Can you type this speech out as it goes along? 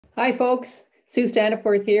Hi, folks. Sue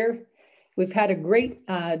Staniforth here. We've had a great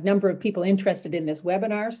number of people interested in this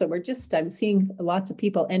webinar, so I'm seeing lots of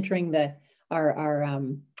people entering our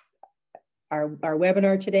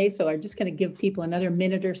webinar today. So I'm just going to give people another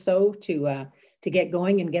minute or so to get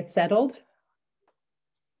going and get settled.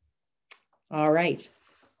 All right.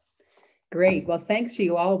 Great. Well, thanks to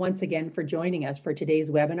you all once again for joining us for today's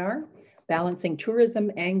webinar, Balancing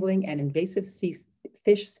Tourism, Angling, and Invasive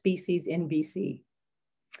Fish Species in BC.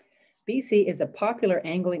 BC is a popular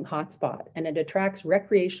angling hotspot, and it attracts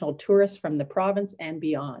recreational tourists from the province and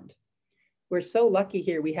beyond. We're so lucky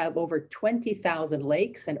here. We have over 20,000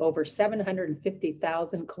 lakes and over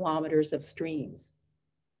 750,000 kilometers of streams.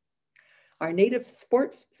 Our native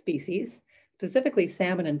sport species, specifically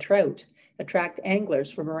salmon and trout, attract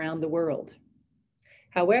anglers from around the world.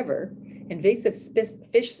 However, invasive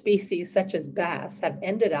fish species such as bass have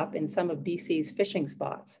ended up in some of BC's fishing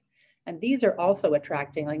spots, and these are also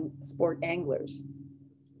attracting sport anglers.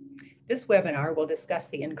 This webinar will discuss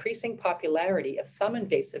the increasing popularity of some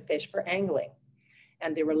invasive fish for angling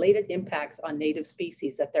and the related impacts on native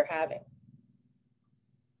species that they're having.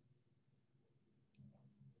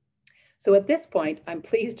 So at this point, I'm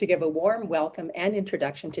pleased to give a warm welcome and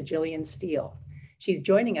introduction to Gillian Steele. She's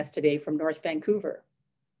joining us today from North Vancouver.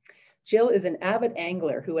 Gill is an avid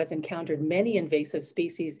angler who has encountered many invasive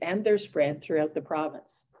species and their spread throughout the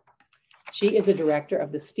province. She is a director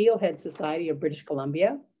of the Steelhead Society of British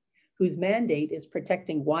Columbia, whose mandate is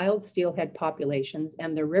protecting wild steelhead populations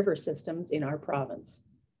and the river systems in our province.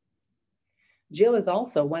 Gill is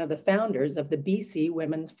also one of the founders of the BC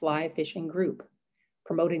Women's Fly Fishing Group,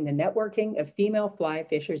 promoting the networking of female fly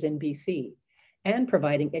fishers in BC and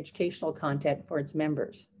providing educational content for its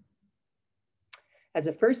members. As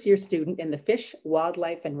a first-year student in the Fish,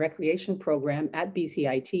 Wildlife, and Recreation program at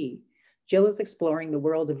BCIT, Gill is exploring the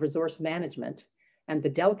world of resource management and the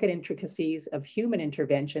delicate intricacies of human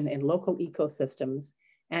intervention in local ecosystems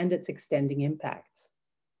and its extending impacts.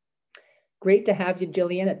 Great to have you,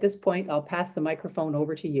 Gillian. At this point, I'll pass the microphone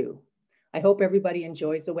over to you. I hope everybody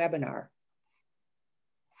enjoys the webinar.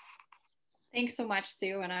 Thanks so much,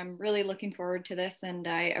 Sue, and I'm really looking forward to this, and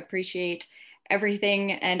I appreciate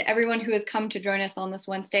everything and everyone who has come to join us on this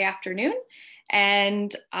Wednesday afternoon,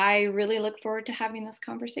 and I really look forward to having this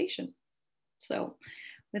conversation. So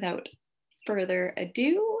without further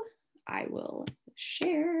ado, I will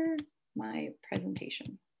share my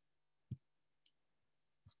presentation.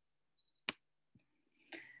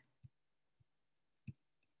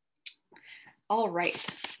 All right.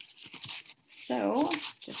 So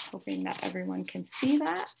just hoping that everyone can see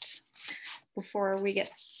that before we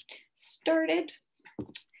get started.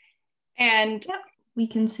 And yep, we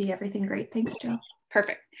can see everything great. Thanks, Jill.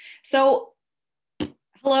 Perfect. So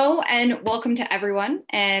hello and welcome to everyone.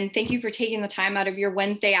 And thank you for taking the time out of your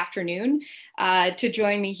Wednesday afternoon to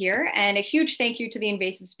join me here. And a huge thank you to the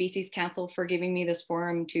Invasive Species Council for giving me this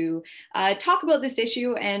forum to talk about this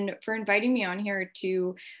issue and for inviting me on here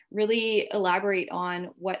to really elaborate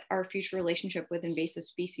on what our future relationship with invasive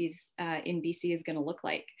species in BC is going to look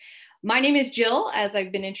like. My name is Gill, as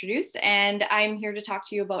I've been introduced, and I'm here to talk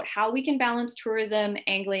to you about how we can balance tourism,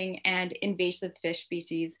 angling, and invasive fish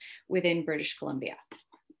species within British Columbia.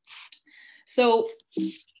 So,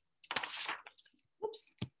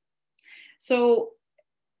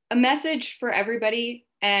 a message for everybody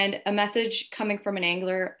and a message coming from an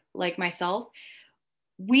angler like myself.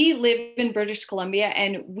 We live in British Columbia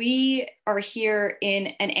and we are here in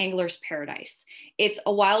an angler's paradise. It's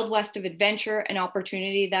a wild west of adventure, an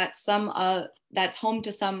opportunity that's home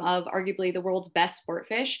to some of arguably the world's best sport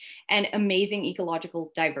fish and amazing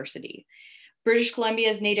ecological diversity. British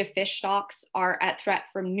Columbia's native fish stocks are at threat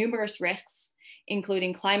from numerous risks,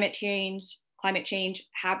 including climate change,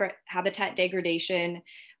 habitat degradation,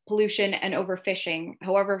 pollution, and overfishing.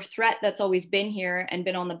 However, a threat that's always been here and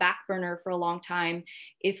been on the back burner for a long time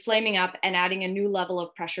is flaming up and adding a new level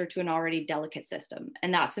of pressure to an already delicate system,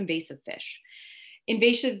 and that's invasive fish.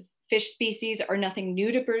 Invasive fish species are nothing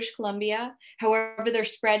new to British Columbia. However, their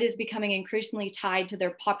spread is becoming increasingly tied to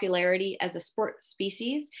their popularity as a sport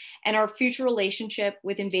species, and our future relationship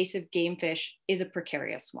with invasive game fish is a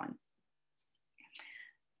precarious one.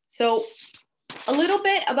 So a little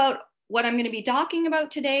bit about what I'm going to be talking about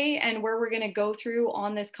today and where we're going to go through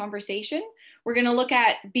on this conversation. We're going to look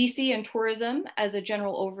at BC and tourism as a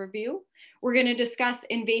general overview. We're going to discuss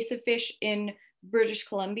invasive fish in British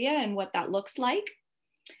Columbia and what that looks like.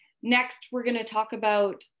 Next, we're going to talk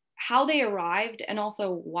about how they arrived and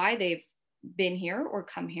also why they've been here or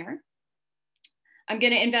come here. I'm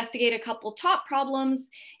going to investigate a couple top problems,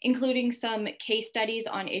 including some case studies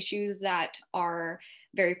on issues that are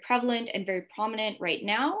very prevalent and very prominent right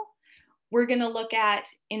now. We're going to look at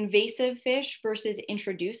invasive fish versus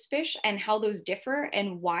introduced fish and how those differ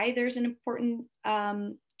and why there's an important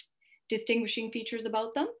distinguishing features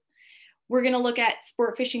about them. We're going to look at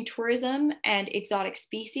sport fishing tourism and exotic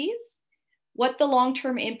species, what the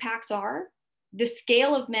long-term impacts are, the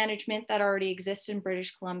scale of management that already exists in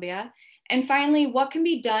British Columbia, and finally, what can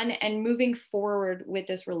be done and moving forward with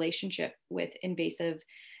this relationship with invasive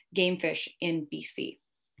game fish in BC.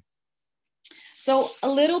 So a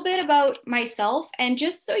little bit about myself, and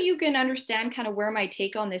just so you can understand kind of where my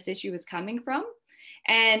take on this issue is coming from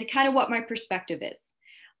and kind of what my perspective is.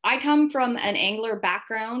 I come from an angler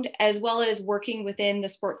background, as well as working within the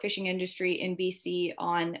sport fishing industry in BC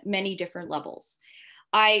on many different levels.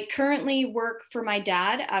 I currently work for my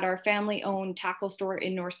dad at our family-owned tackle store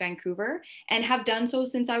in North Vancouver and have done so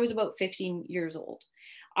since I was about 15 years old.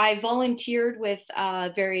 I volunteered with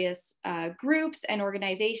various groups and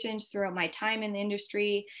organizations throughout my time in the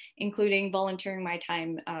industry, including volunteering my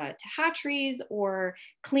time to hatcheries or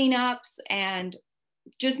cleanups and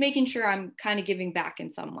just making sure I'm kind of giving back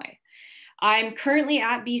in some way. I'm currently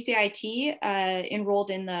at BCIT, enrolled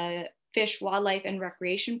in the Fish, Wildlife, and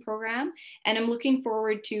Recreation program, and I'm looking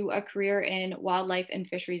forward to a career in wildlife and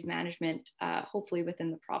fisheries management, hopefully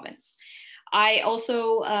within the province. I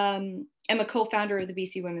also am a co-founder of the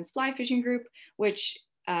BC Women's Fly Fishing Group, which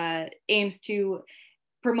aims to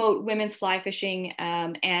promote women's fly fishing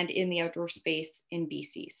and in the outdoor space in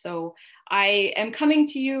BC. So I am coming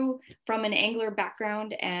to you from an angler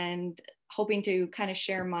background and hoping to kind of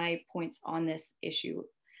share my points on this issue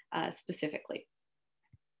specifically.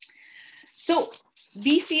 So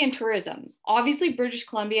BC and tourism. Obviously, British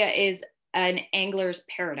Columbia is an angler's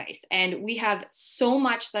paradise, and we have so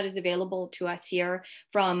much that is available to us here,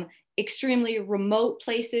 from extremely remote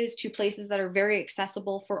places to places that are very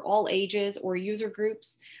accessible for all ages or user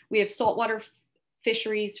groups. We have saltwater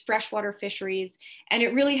fisheries, freshwater fisheries, and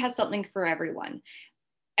it really has something for everyone.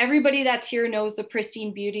 Everybody that's here knows the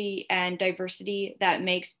pristine beauty and diversity that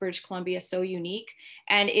makes British Columbia so unique,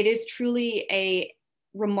 and it is truly a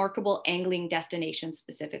remarkable angling destination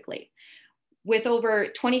specifically. With over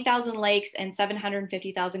 20,000 lakes and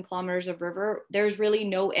 750,000 kilometers of river, there's really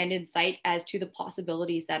no end in sight as to the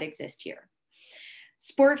possibilities that exist here.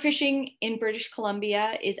 Sport fishing in British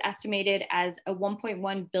Columbia is estimated as a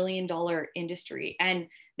 $1.1 billion industry. And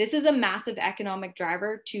this is a massive economic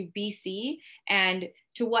driver to BC and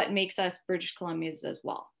to what makes us British Columbians as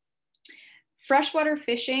well. Freshwater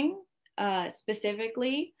fishing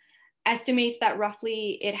specifically estimates that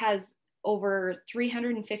roughly it has over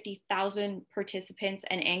 350,000 participants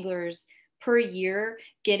and anglers per year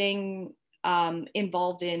getting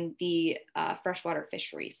involved in the freshwater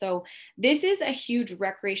fishery. So this is a huge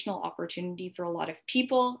recreational opportunity for a lot of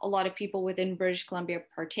people. A lot of people within British Columbia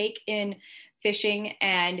partake in fishing,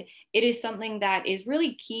 and it is something that is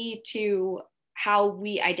really key to how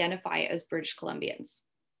we identify as British Columbians.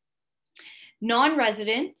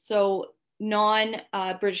 Non-resident, so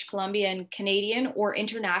non-British Columbian, Canadian, or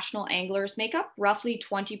international anglers make up roughly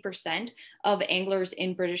 20% of anglers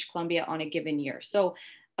in British Columbia on a given year. So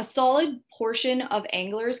a solid portion of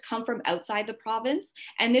anglers come from outside the province,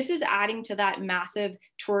 and this is adding to that massive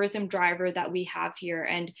tourism driver that we have here.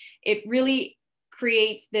 And it really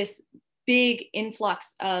creates this big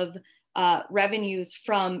influx of revenues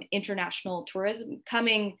from international tourism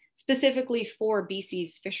coming specifically for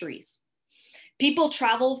BC's fisheries. People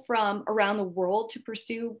travel from around the world to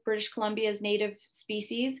pursue British Columbia's native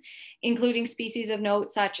species, including species of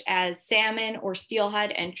note such as salmon or steelhead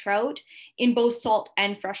and trout in both salt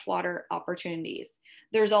and freshwater opportunities.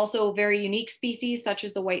 There's also very unique species such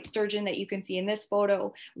as the white sturgeon that you can see in this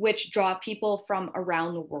photo, which draw people from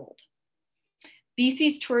around the world.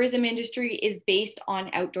 BC's tourism industry is based on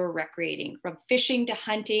outdoor recreating, from fishing to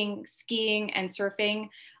hunting, skiing, and surfing.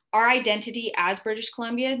 Our identity as British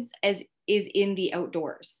Columbians is in the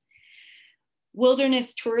outdoors.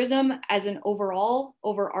 Wilderness tourism as an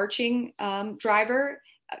overarching driver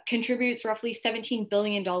contributes roughly $17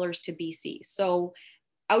 billion to BC. So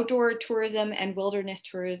outdoor tourism and wilderness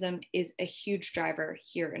tourism is a huge driver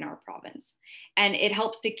here in our province. And it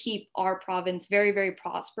helps to keep our province very, very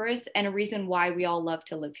prosperous, and a reason why we all love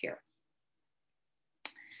to live here.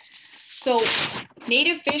 So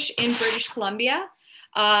native fish in British Columbia,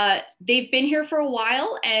 they've been here for a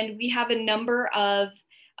while, and we have a number of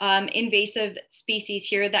invasive species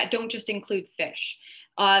here that don't just include fish.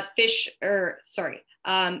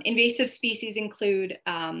 Invasive species include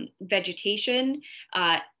vegetation,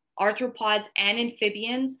 arthropods, and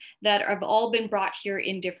amphibians that have all been brought here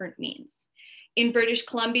in different means. In British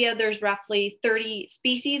Columbia, there's roughly 30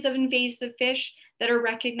 species of invasive fish that are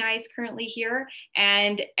recognized currently here.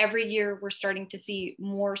 And every year we're starting to see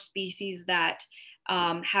more species that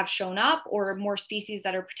have shown up, or more species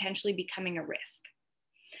that are potentially becoming a risk.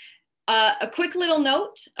 A quick little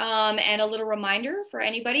note and a little reminder for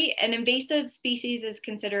anybody: an invasive species is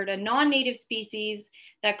considered a non-native species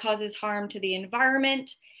that causes harm to the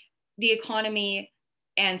environment, the economy,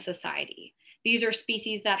 and society. These are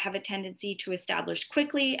species that have a tendency to establish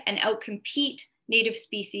quickly and outcompete native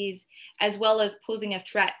species, as well as posing a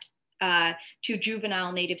threat to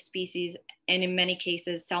juvenile native species, and in many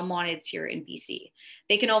cases, salmonids here in BC.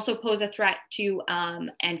 They can also pose a threat to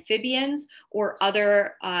amphibians or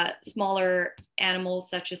other smaller animals,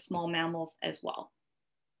 such as small mammals as well.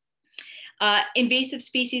 Invasive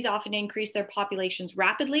species often increase their populations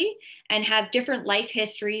rapidly and have different life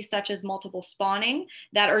histories, such as multiple spawning,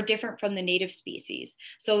 that are different from the native species.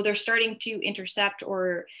 So they're starting to intercept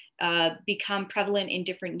or become prevalent in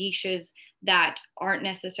different niches that aren't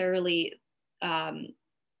necessarily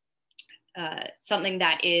something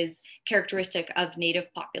that is characteristic of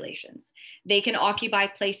native populations. They can occupy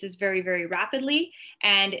places very, very rapidly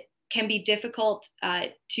and can be difficult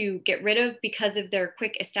to get rid of because of their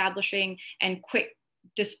quick establishing and quick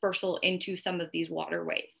dispersal into some of these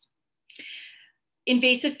waterways.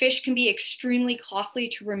 Invasive fish can be extremely costly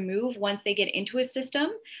to remove once they get into a system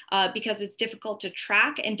because it's difficult to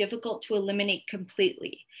track and difficult to eliminate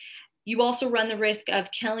completely. You also run the risk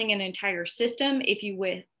of killing an entire system if you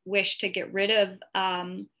wish to get rid of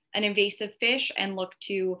an invasive fish and look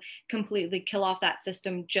to completely kill off that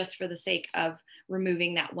system just for the sake of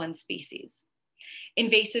removing that one species.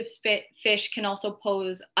 Invasive fish can also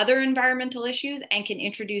pose other environmental issues and can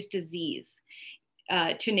introduce disease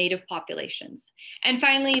to native populations. And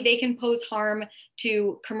finally, they can pose harm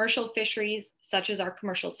to commercial fisheries, such as our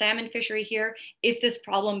commercial salmon fishery here, if this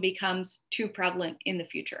problem becomes too prevalent in the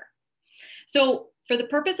future. So for the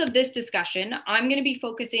purpose of this discussion, I'm going to be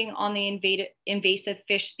focusing on the invasive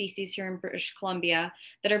fish species here in British Columbia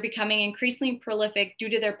that are becoming increasingly prolific due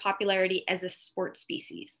to their popularity as a sport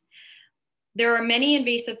species. There are many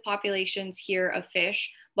invasive populations here of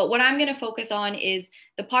fish, but what I'm going to focus on is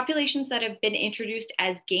the populations that have been introduced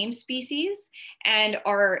as game species and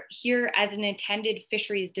are here as an intended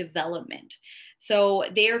fisheries development. So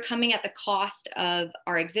they are coming at the cost of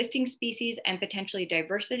our existing species and potentially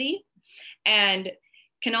diversity, and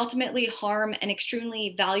can ultimately harm an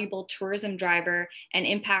extremely valuable tourism driver and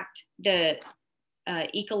impact the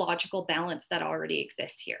ecological balance that already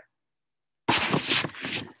exists here.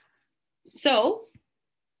 So,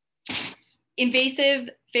 invasive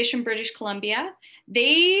fish in British Columbia,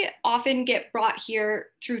 they often get brought here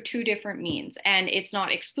through two different means, and it's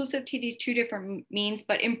not exclusive to these two different means,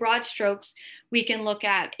 but in broad strokes, we can look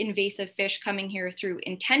at invasive fish coming here through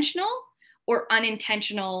intentional or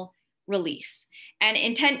unintentional release. And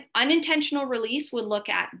unintentional release would look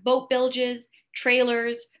at boat bilges,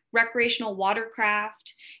 trailers, recreational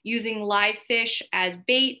watercraft, using live fish as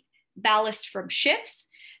bait, ballast from ships.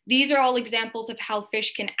 These are all examples of how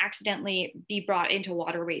fish can accidentally be brought into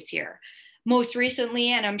waterways here. Most recently,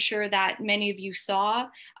 and I'm sure that many of you saw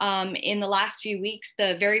in the last few weeks,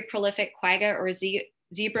 the very prolific quagga or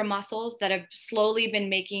zebra mussels that have slowly been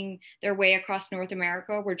making their way across North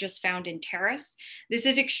America were just found in Terrace. This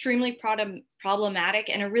is extremely problematic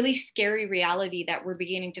and a really scary reality that we're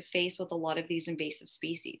beginning to face with a lot of these invasive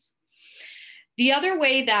species. The other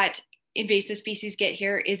way that invasive species get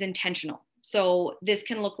here is intentional. So this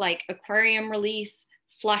can look like aquarium release,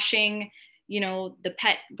 flushing, the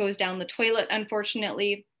pet goes down the toilet,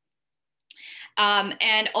 unfortunately.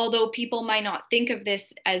 And although people might not think of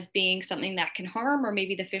this as being something that can harm, or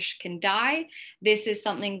maybe the fish can die, this is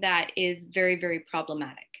something that is very, very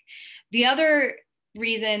problematic. The other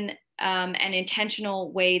reason an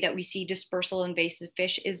intentional way that we see dispersal invasive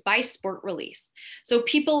fish is by sport release. So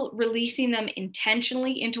people releasing them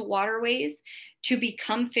intentionally into waterways to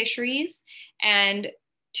become fisheries and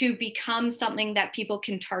to become something that people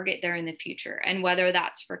can target there in the future. And whether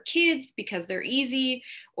that's for kids because they're easy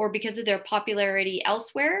or because of their popularity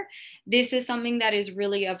elsewhere, this is something that is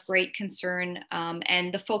really of great concern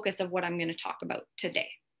and the focus of what I'm going to talk about today.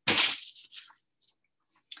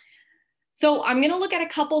 So I'm going to look at a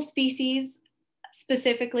couple species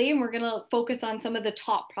specifically, and we're going to focus on some of the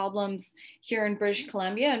top problems here in British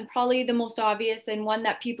Columbia. And probably the most obvious and one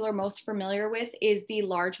that people are most familiar with is the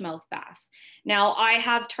largemouth bass. Now, I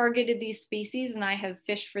have targeted these species and I have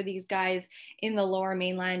fished for these guys in the Lower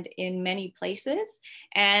Mainland in many places.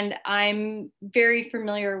 And I'm very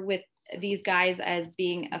familiar with these guys as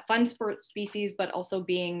being a fun sport species, but also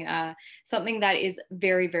being something that is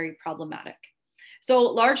very, very problematic.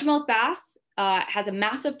 So largemouth bass has a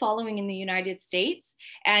massive following in the United States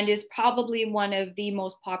and is probably one of the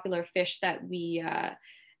most popular fish that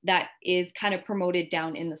that is kind of promoted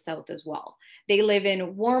down in the South as well. They live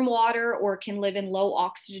in warm water or can live in low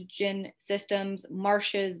oxygen systems,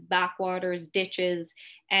 marshes, backwaters, ditches,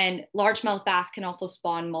 and largemouth bass can also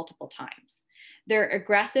spawn multiple times. They're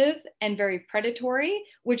aggressive and very predatory,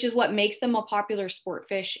 which is what makes them a popular sport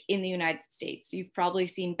fish in the United States. You've probably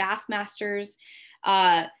seen Bassmasters.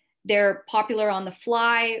 They're popular on the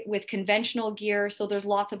fly with conventional gear, so there's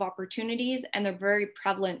lots of opportunities and they're very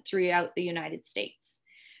prevalent throughout the United States.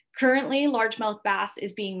 Currently, largemouth bass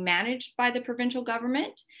is being managed by the provincial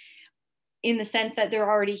government in the sense that they're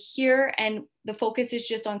already here and the focus is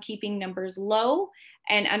just on keeping numbers low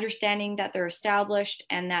and understanding that they're established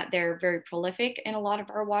and that they're very prolific in a lot of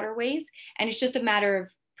our waterways. And it's just a matter of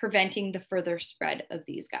preventing the further spread of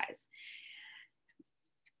these guys.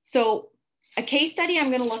 So a case study I'm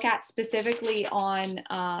going to look at specifically on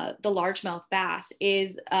the largemouth bass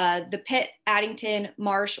is the Pitt, Addington,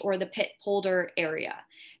 Marsh, or the Pitt Polder area.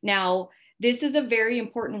 Now, this is a very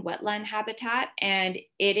important wetland habitat, and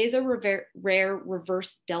it is a rare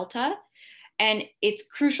reverse delta, and it's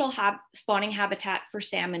crucial spawning habitat for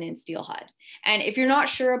salmon and steelhead. And if you're not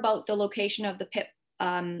sure about the location of the Pitt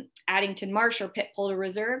Addington Marsh or Pitt Polder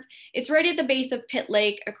Reserve, it's right at the base of Pitt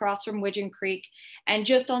Lake across from Widgeon Creek and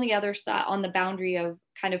just on the other side, on the boundary of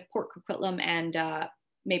kind of Port Coquitlam and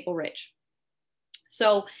Maple Ridge.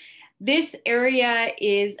 So this area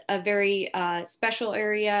is a very special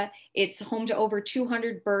area. It's home to over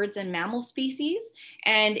 200 birds and mammal species,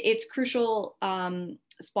 and it's crucial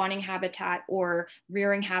spawning habitat or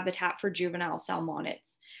rearing habitat for juvenile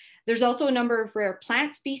salmonids. There's also a number of rare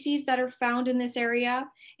plant species that are found in this area,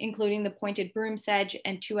 including the pointed broom sedge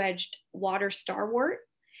and two-edged water starwort.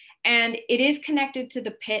 And it is connected to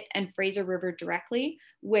the Pitt and Fraser River directly,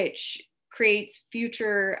 which creates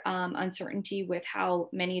future uncertainty with how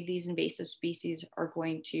many of these invasive species are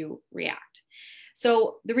going to react.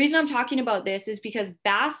 So the reason I'm talking about this is because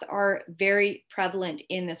bass are very prevalent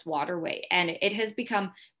in this waterway, and it has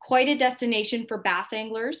become quite a destination for bass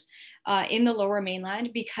anglers in the Lower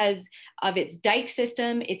Mainland because of its dike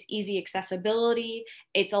system, its easy accessibility,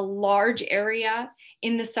 it's a large area.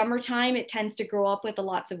 In the summertime, it tends to grow up with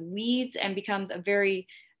lots of weeds and becomes a very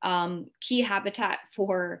key habitat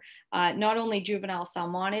for not only juvenile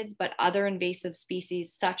salmonids, but other invasive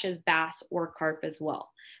species such as bass or carp as well.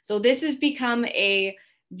 So this has become a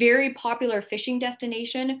very popular fishing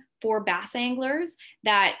destination for bass anglers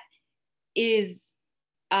that is,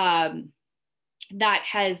 that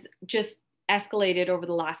has just escalated over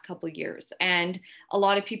the last couple of years. And a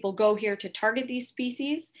lot of people go here to target these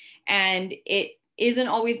species, and it isn't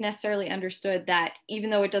always necessarily understood that even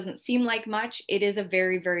though it doesn't seem like much, it is a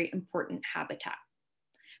very, very important habitat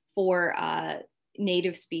for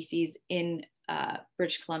native species in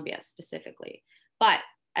British Columbia specifically. But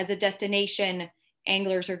as a destination,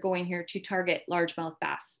 anglers are going here to target largemouth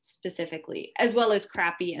bass specifically, as well as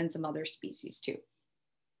crappie and some other species too.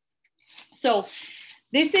 So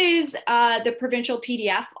this is the provincial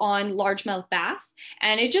PDF on largemouth bass,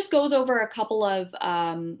 and it just goes over a couple of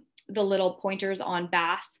the little pointers on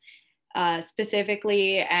bass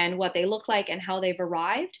specifically and what they look like and how they've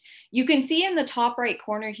arrived. You can see in the top right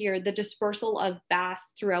corner here the dispersal of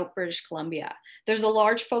bass throughout British Columbia. There's a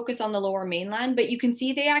large focus on the Lower Mainland, but you can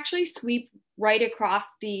see they actually sweep right across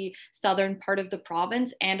the southern part of the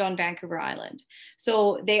province and on Vancouver Island.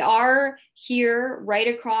 So they are here right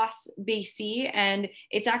across BC, and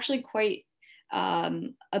it's actually quite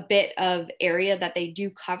a bit of area that they do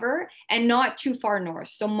cover and not too far north.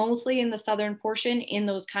 So mostly in the southern portion in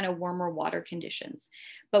those kind of warmer water conditions.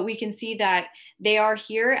 But we can see that they are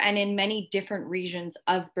here and in many different regions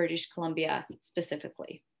of British Columbia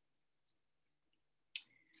specifically.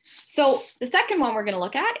 So the second one we're going to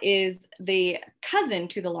look at is the cousin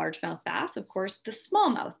to the largemouth bass, of course, the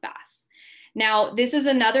smallmouth bass. Now, this is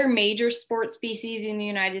another major sport species in the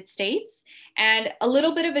United States, and a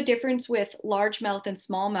little bit of a difference with largemouth and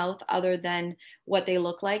smallmouth, other than what they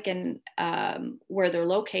look like and where they're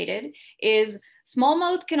located, is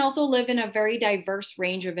smallmouth can also live in a very diverse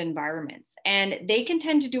range of environments, and they can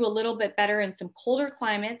tend to do a little bit better in some colder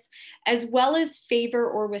climates, as well as favor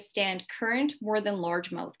or withstand current more than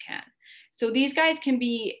largemouth can. So these guys can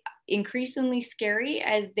be increasingly scary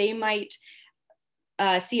as they might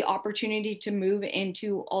see opportunity to move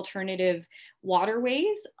into alternative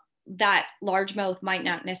waterways that largemouth might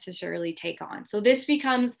not necessarily take on. So this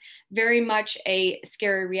becomes very much a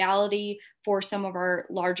scary reality for some of our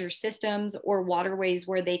larger systems or waterways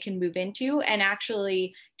where they can move into and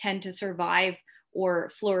actually tend to survive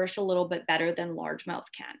or flourish a little bit better than largemouth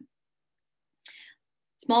can.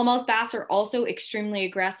 Smallmouth bass are also extremely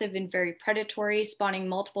aggressive and very predatory, spawning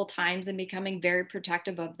multiple times and becoming very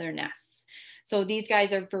protective of their nests. So these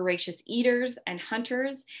guys are voracious eaters and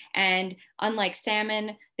hunters, and unlike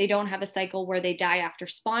salmon, they don't have a cycle where they die after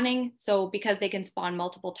spawning. So because they can spawn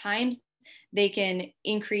multiple times, they can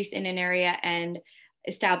increase in an area and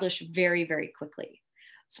establish very, very quickly.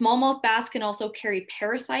 Smallmouth bass can also carry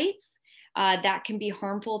parasites that can be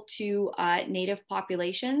harmful to native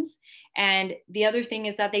populations. And the other thing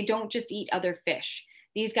is that they don't just eat other fish.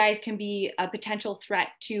 These guys can be a potential threat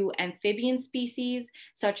to amphibian species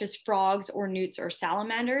such as frogs or newts or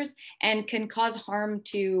salamanders, and can cause harm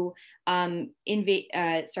to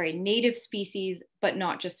native species, but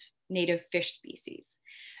not just native fish species.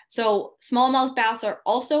 So smallmouth bass are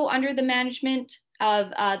also under the management of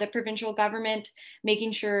the provincial government,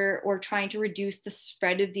 making sure or trying to reduce the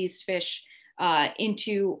spread of these fish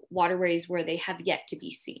into waterways where they have yet to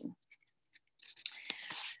be seen.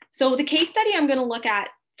 So the case study I'm going to look at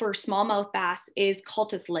for smallmouth bass is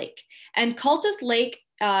Cultus Lake. And Cultus Lake,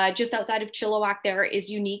 just outside of Chilliwack there,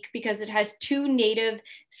 is unique because it has two native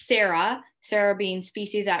Sarah being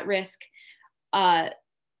species at risk,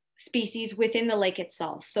 species within the lake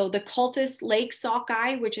itself. So the Cultus Lake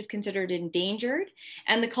sockeye, which is considered endangered,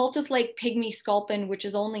 and the Cultus Lake pygmy sculpin, which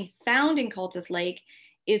is only found in Cultus Lake,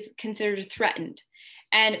 is considered threatened.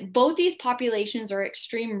 And both these populations are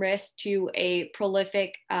extreme risk to a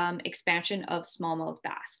prolific expansion of smallmouth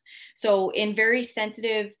bass. So in very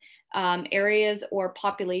sensitive areas or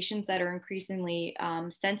populations that are increasingly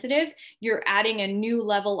sensitive, you're adding a new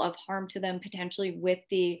level of harm to them potentially with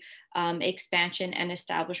the expansion and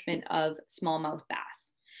establishment of smallmouth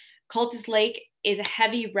bass. Cultus Lake is a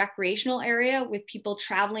heavy recreational area with people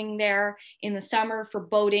traveling there in the summer for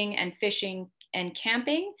boating and fishing and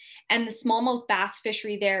camping. And the smallmouth bass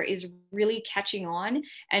fishery there is really catching on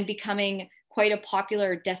and becoming quite a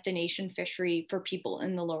popular destination fishery for people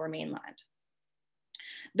in the Lower Mainland.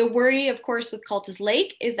 The worry, of course, with Cultus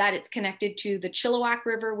Lake is that it's connected to the Chilliwack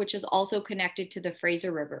River, which is also connected to the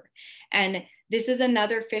Fraser River. And this is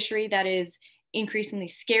another fishery that is increasingly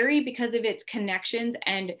scary because of its connections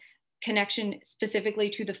and connection specifically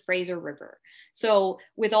to the Fraser River. So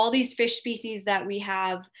with all these fish species that we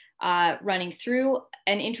have running through,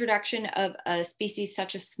 an introduction of a species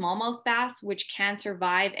such as smallmouth bass, which can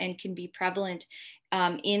survive and can be prevalent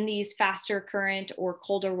in these faster current or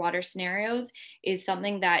colder water scenarios, is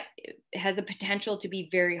something that has a potential to be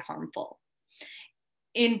very harmful.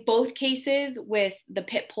 In both cases, with the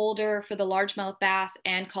pit polder for the largemouth bass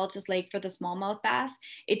and Cultus Lake for the smallmouth bass,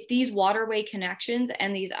 it's these waterway connections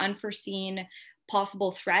and these unforeseen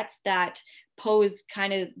possible threats that pose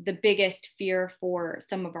kind of the biggest fear for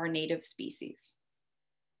some of our native species.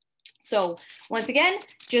 So once again,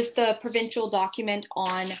 just the provincial document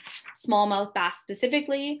on smallmouth bass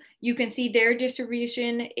specifically, you can see their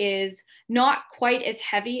distribution is not quite as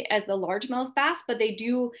heavy as the largemouth bass, but they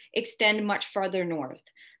do extend much farther north.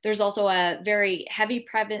 There's also a very heavy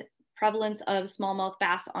prevalence of smallmouth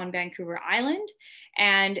bass on Vancouver Island,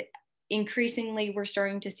 and increasingly we're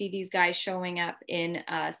starting to see these guys showing up in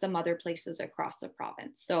some other places across the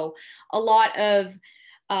province. So a lot of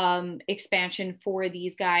expansion for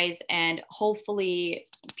these guys, and hopefully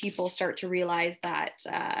people start to realize that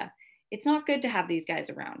it's not good to have these guys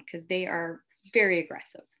around because they are very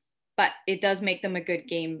aggressive, but it does make them a good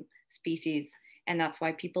game species, and that's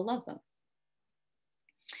why people love them.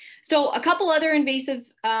 So a couple other invasive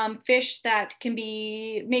fish that can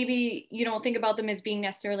be, maybe you don't think about them as being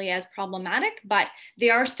necessarily as problematic, but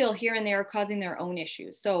they are still here and they are causing their own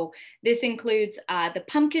issues. So this includes the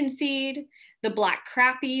pumpkin seed, the black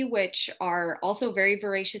crappie, which are also very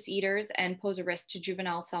voracious eaters and pose a risk to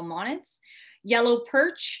juvenile salmonids, yellow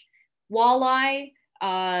perch, walleye,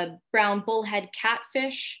 brown bullhead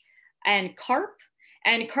catfish, and carp.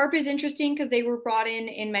 And carp is interesting because they were brought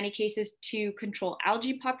in many cases to control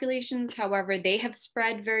algae populations. However, they have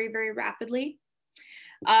spread very, very rapidly.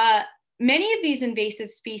 Many of these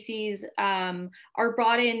invasive species are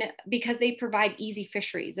brought in because they provide easy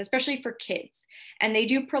fisheries, especially for kids. And they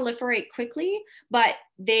do proliferate quickly, but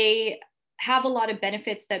they have a lot of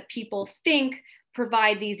benefits that people think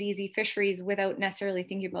provide these easy fisheries without necessarily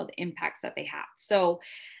thinking about the impacts that they have. So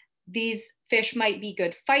these fish might be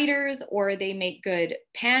good fighters, or they make good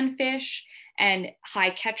panfish and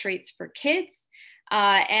high catch rates for kids.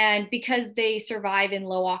 And because they survive in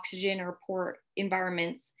low oxygen or poor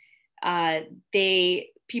environments,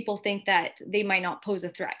 people think that they might not pose a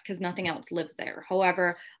threat because nothing else lives there.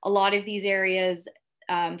 However, a lot of these areas,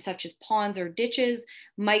 such as ponds or ditches,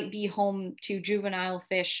 might be home to juvenile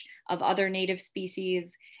fish of other native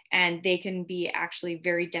species, and they can be actually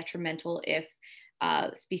very detrimental if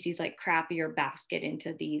species like crappie or bass get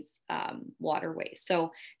into these waterways.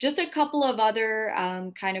 So just a couple of other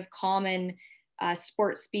kind of common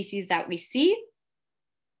sport species that we see,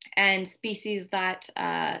 and species that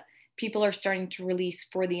people are starting to release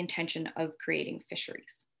for the intention of creating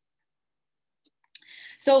fisheries.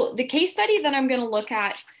 So the case study that I'm going to look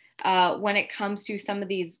at when it comes to some of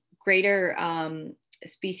these greater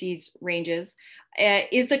species ranges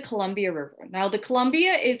is the Columbia River. Now, the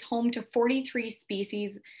Columbia is home to 43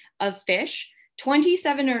 species of fish,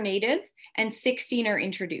 27 are native, and 16 are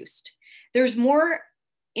introduced. There's more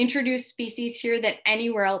introduced species here than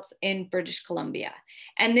anywhere else in British Columbia.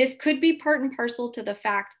 And this could be part and parcel to the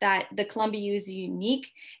fact that the Columbia is unique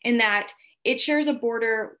in that it shares a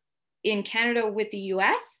border in Canada with the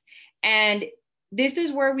US. And this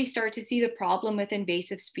is where we start to see the problem with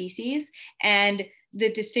invasive species and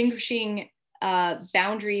the distinguishing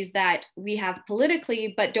boundaries that we have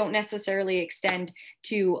politically, but don't necessarily extend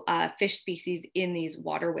to fish species in these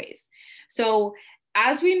waterways. So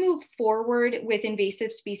as we move forward with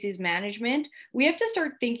invasive species management, we have to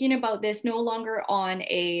start thinking about this no longer on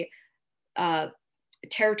a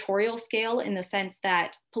territorial scale in the sense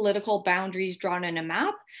that political boundaries drawn on a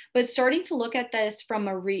map, but starting to look at this from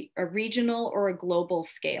a regional or a global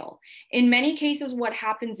scale. In many cases, what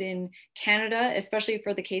happens in Canada, especially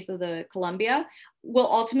for the case of the Columbia,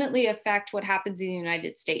 will ultimately affect what happens in the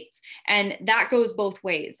United States. And that goes both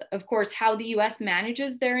ways. Of course, how the US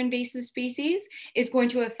manages their invasive species is going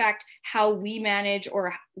to affect how we manage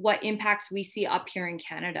or what impacts we see up here in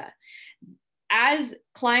Canada. As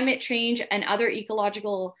climate change and other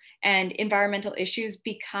ecological and environmental issues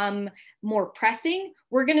become more pressing,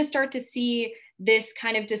 we're going to start to see this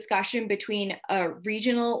kind of discussion between a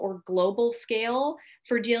regional or global scale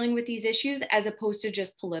for dealing with these issues as opposed to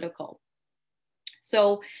just political.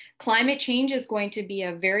 So climate change is going to be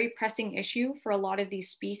a very pressing issue for a lot of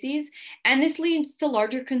these species. And this leads to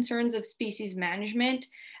larger concerns of species management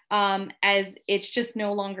as it's just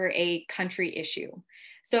no longer a country issue.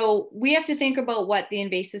 So we have to think about what the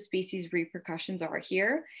invasive species repercussions are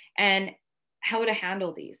here and how to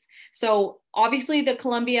handle these. So obviously the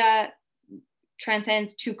Columbia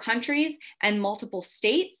transcends 2 countries and multiple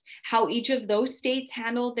states. How each of those states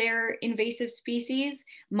handle their invasive species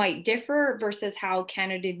might differ versus how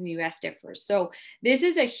Canada and the US differs. So this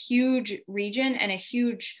is a huge region and a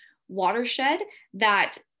huge watershed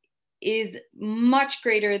that is much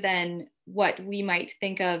greater than what we might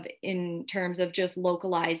think of in terms of just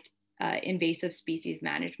localized invasive species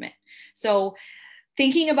management. So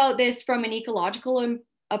thinking about this from an ecological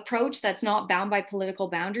approach that's not bound by political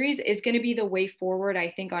boundaries is going to be the way forward,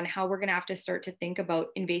 I think, on how we're going to have to start to think about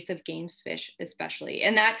invasive game fish, especially.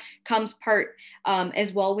 And that comes part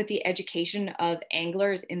as well with the education of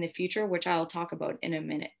anglers in the future, which I'll talk about in a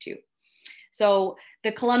minute too. So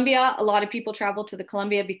the Columbia, a lot of people travel to the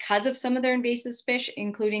Columbia because of some of their invasive fish,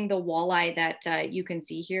 including the walleye that you can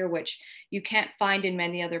see here, which you can't find in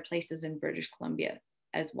many other places in British Columbia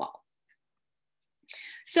as well.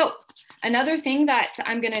 So another thing that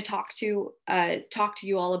I'm going to talk to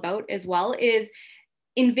you all about as well is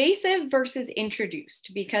invasive versus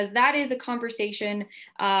introduced, because that is a conversation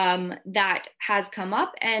that has come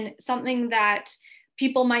up and something that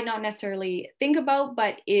people might not necessarily think about,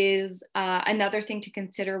 but is another thing to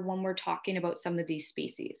consider when we're talking about some of these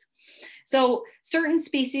species. So certain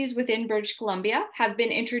species within British Columbia have been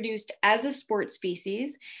introduced as a sport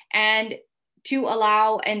species and to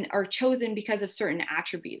allow and are chosen because of certain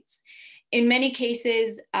attributes. In many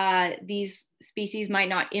cases, these species might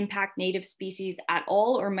not impact native species at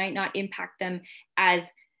all or might not impact them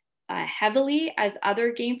as heavily as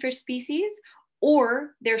other game fish species,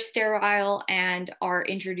 or they're sterile and are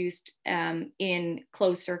introduced in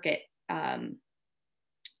closed circuit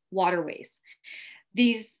waterways.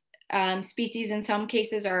 These species in some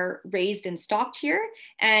cases are raised and stocked here,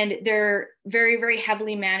 and they're very, very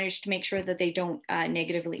heavily managed to make sure that they don't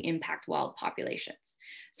negatively impact wild populations.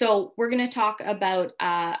 So we're going to talk about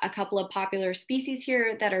a couple of popular species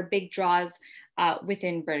here that are big draws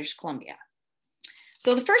within British Columbia.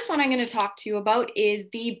 So the first one I'm going to talk to you about is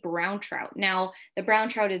the brown trout. Now, the brown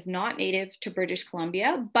trout is not native to British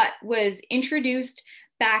Columbia, but was introduced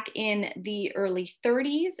back in the early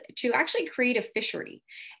 30s to actually create a fishery.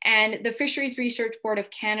 And the Fisheries Research Board of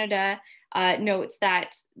Canada notes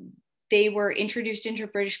that they were introduced into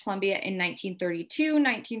British Columbia in 1932,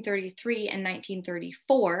 1933, and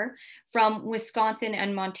 1934 from Wisconsin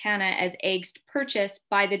and Montana as eggs purchased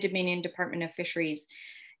by the Dominion Department of Fisheries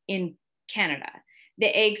in Canada. The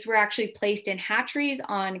eggs were actually placed in hatcheries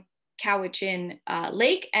on Cowichan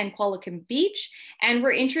Lake and Qualicum Beach, and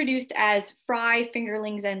were introduced as fry,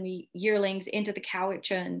 fingerlings, and yearlings into the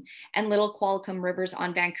Cowichan and Little Qualicum rivers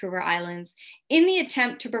on Vancouver Islands in the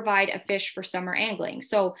attempt to provide a fish for summer angling.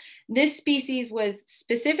 So this species was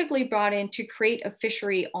specifically brought in to create a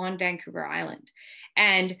fishery on Vancouver Island.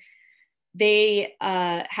 And they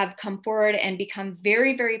have come forward and become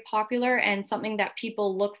very, very popular and something that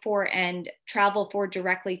people look for and travel for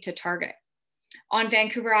directly to target. On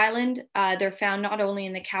Vancouver Island, they're found not only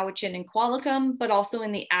in the Cowichan and Qualicum, but also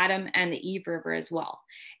in the Adam and the Eve River as well.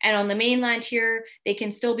 And on the mainland here, they can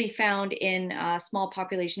still be found in small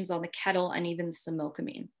populations on the Kettle and even the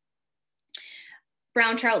Similkameen.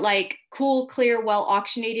 Brown trout like cool, clear,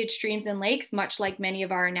 well-oxygenated streams and lakes, much like many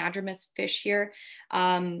of our anadromous fish here.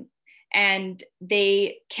 And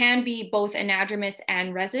they can be both anadromous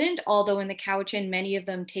and resident, although in the Cowichan, many of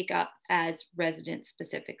them take up as resident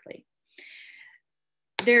specifically.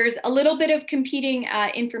 There's a little bit of competing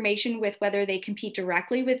information with whether they compete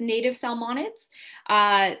directly with native salmonids.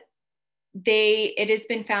 It has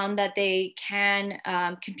been found that they can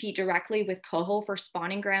compete directly with coho for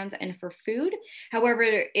spawning grounds and for food. However,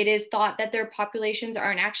 it is thought that their populations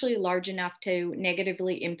aren't actually large enough to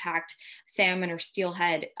negatively impact salmon or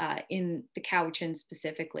steelhead in the Cowichan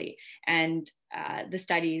specifically. And the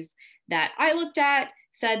studies that I looked at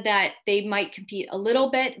said that they might compete a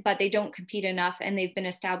little bit, but they don't compete enough, and they've been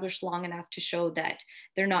established long enough to show that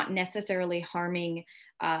they're not necessarily harming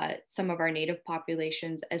some of our native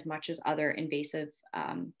populations as much as other invasive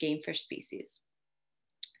game fish species.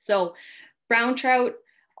 So brown trout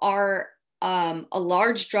are a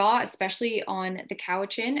large draw, especially on the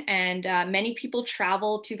Cowichan, and many people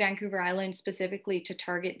travel to Vancouver Island specifically to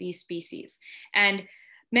target these species. And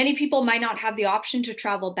many people might not have the option to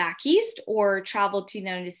travel back east or travel to the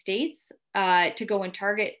United States to go and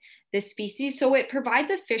target this species. So it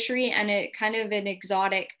provides a fishery and a kind of an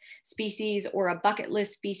exotic species or a bucket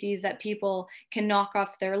list species that people can knock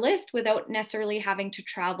off their list without necessarily having to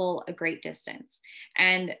travel a great distance.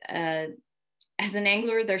 And as an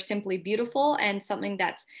angler, they're simply beautiful and something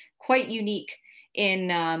that's quite unique in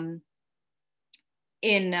the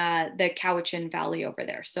Cowichan Valley over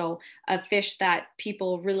there. So a fish that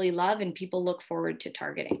people really love and people look forward to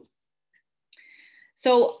targeting.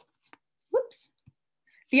 So, whoops.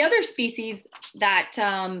 The other species that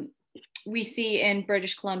we see in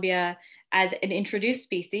British Columbia as an introduced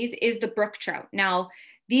species is the brook trout. Now,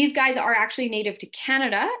 these guys are actually native to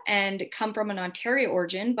Canada and come from an Ontario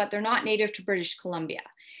origin, but they're not native to British Columbia.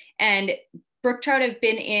 And brook trout have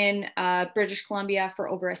been in British Columbia for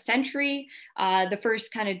over a century. The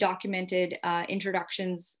first kind of documented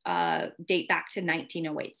introductions date back to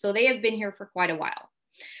 1908. So they have been here for quite a while.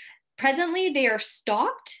 Presently, they are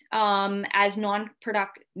stocked as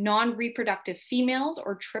non-reproductive females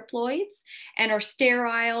or triploids and are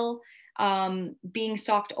sterile, being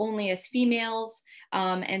stocked only as females.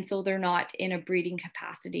 And so they're not in a breeding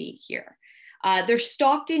capacity here. They're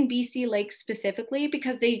stocked in BC lakes specifically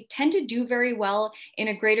because they tend to do very well in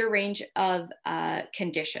a greater range of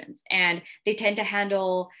conditions. And they tend to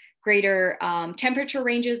handle greater temperature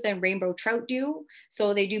ranges than rainbow trout do.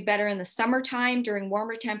 So they do better in the summertime during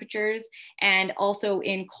warmer temperatures and also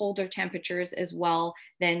in colder temperatures as well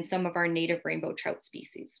than some of our native rainbow trout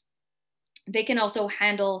species. They can also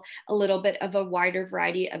handle a little bit of a wider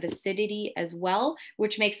variety of acidity as well,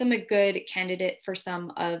 which makes them a good candidate for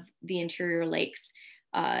some of the interior lakes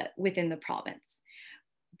within the province.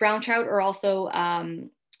 Brown trout are also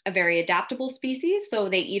a very adaptable species. So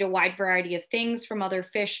they eat a wide variety of things from other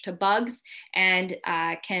fish to bugs and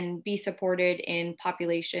can be supported in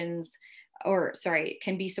populations, or sorry,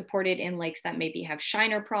 can be supported in lakes that maybe have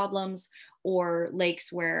shiner problems or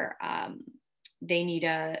lakes where they need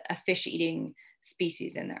a fish-eating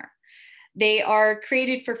species in there. They are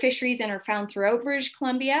created for fisheries and are found throughout British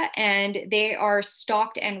Columbia, and they are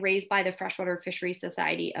stocked and raised by the Freshwater Fisheries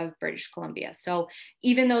Society of British Columbia. So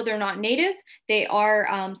even though they're not native, they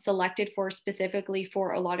are selected for specifically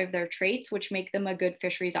for a lot of their traits, which make them a good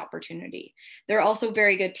fisheries opportunity. They're also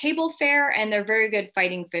very good table fare, and they're very good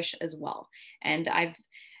fighting fish as well. And I've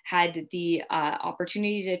had the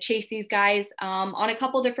opportunity to chase these guys on a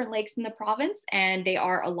couple different lakes in the province, and they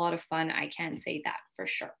are a lot of fun. I can say that for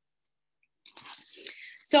sure.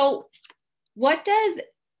 So what does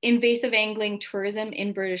invasive angling tourism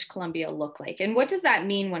in British Columbia look like? And what does that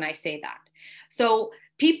mean when I say that? So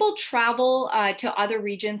people travel to other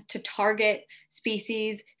regions to target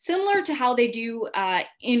species similar to how they do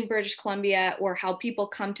in British Columbia, or how people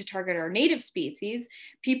come to target our native species.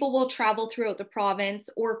 People will travel throughout the province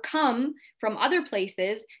or come from other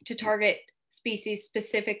places to target species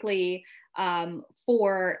specifically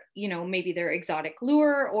for, maybe their exotic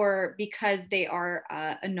lure or because they are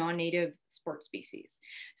a non-native sport species.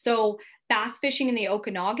 So bass fishing in the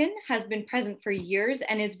Okanagan has been present for years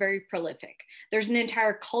and is very prolific. There's an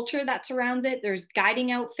entire culture that surrounds it. There's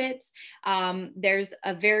guiding outfits. There's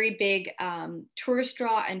a very big tourist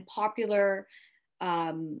draw and popular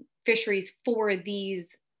fisheries for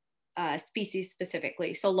these species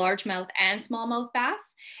specifically. So largemouth and smallmouth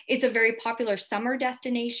bass. It's a very popular summer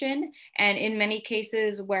destination. And in many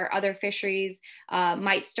cases where other fisheries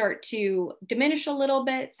might start to diminish a little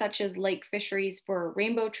bit, such as lake fisheries for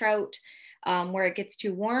rainbow trout, where it gets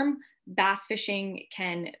too warm, bass fishing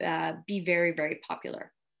can be very, very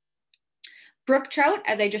popular. Brook trout,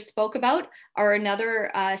 as I just spoke about, are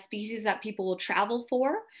another species that people will travel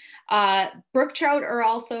for. Brook trout are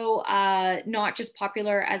also not just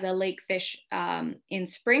popular as a lake fish in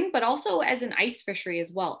spring, but also as an ice fishery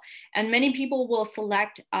as well. And many people will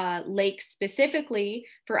select lakes specifically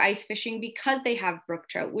for ice fishing because they have brook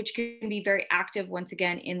trout, which can be very active once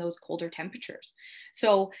again in those colder temperatures.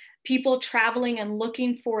 So people traveling and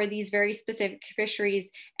looking for these very specific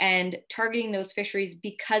fisheries and targeting those fisheries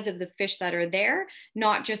because of the fish that are there,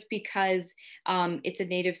 not just because it's a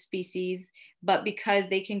native species, but because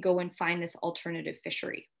they can go and find this alternative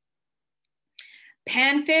fishery.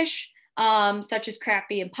 Panfish, such as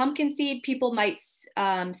crappie and pumpkin seed, people might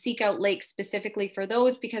seek out lakes specifically for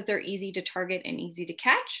those because they're easy to target and easy to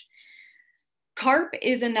catch. Carp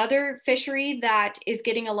is another fishery that is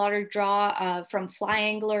getting a lot of draw from fly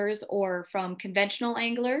anglers or from conventional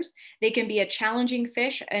anglers. They can be a challenging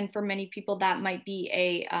fish, and for many people that might be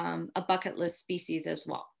a bucket list species as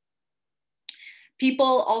well. People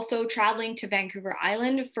also traveling to Vancouver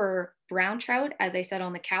Island for brown trout, as I said,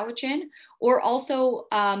 on the Cowichan, or also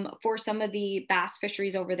for some of the bass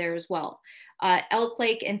fisheries over there as well. Elk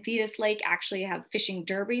Lake and Thetis Lake actually have fishing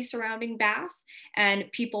derbies surrounding bass, and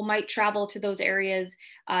people might travel to those areas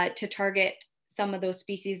to target some of those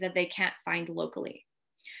species that they can't find locally.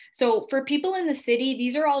 So for people in the city,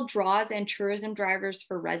 these are all draws and tourism drivers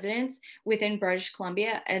for residents within British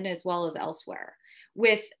Columbia and as well as elsewhere.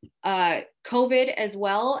 With COVID as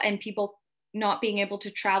well, and people not being able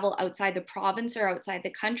to travel outside the province or outside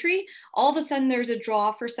the country, all of a sudden there's a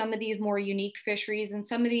draw for some of these more unique fisheries and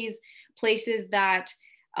some of these places that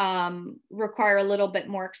require a little bit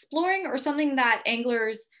more exploring or something that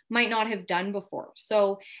anglers might not have done before.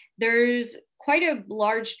 So there's quite a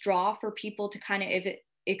large draw for people to kind of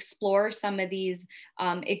explore some of these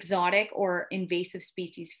exotic or invasive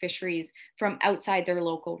species fisheries from outside their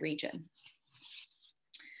local region.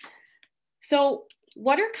 So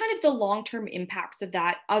what are kind of the long-term impacts of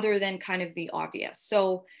that other than kind of the obvious?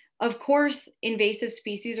 So of course, invasive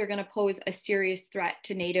species are going to pose a serious threat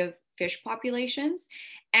to native fish populations,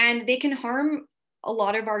 and they can harm a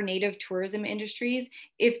lot of our native tourism industries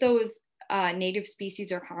if those native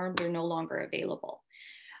species are harmed or no longer available.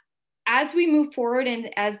 As we move forward and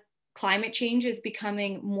as climate change is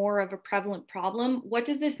becoming more of a prevalent problem, what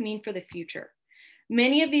does this mean for the future?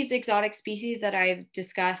 Many of these exotic species that I've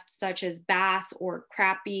discussed, such as bass or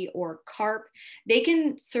crappie or carp, they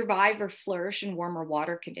can survive or flourish in warmer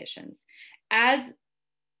water conditions. As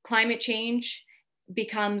climate change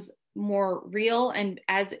becomes more real and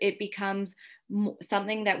as it becomes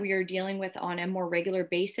something that we are dealing with on a more regular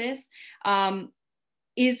basis,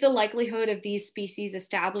 is the likelihood of these species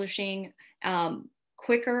establishing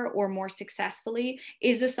quicker or more successfully?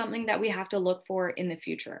 Is this something that we have to look for in the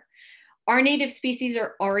future? Our native species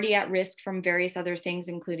are already at risk from various other things,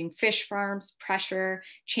 including fish farms, pressure,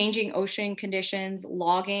 changing ocean conditions,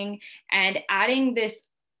 logging, and adding this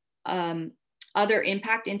other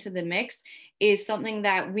impact into the mix is something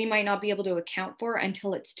that we might not be able to account for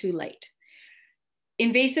until it's too late.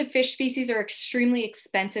 Invasive fish species are extremely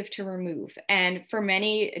expensive to remove. And for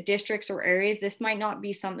many districts or areas, this might not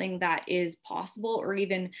be something that is possible or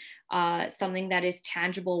even something that is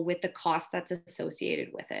tangible with the cost that's associated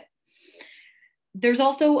with it. There's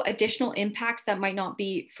also additional impacts that might not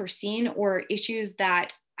be foreseen or issues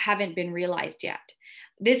that haven't been realized yet.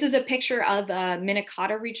 This is a picture of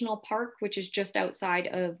Minnetonka Regional Park, which is just outside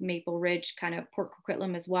of Maple Ridge, kind of Port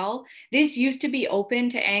Coquitlam as well. This used to be open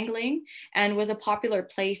to angling and was a popular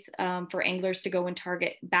place for anglers to go and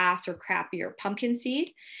target bass or crappie or pumpkin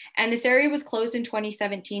seed. And this area was closed in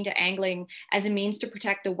 2017 to angling as a means to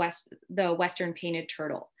protect the western painted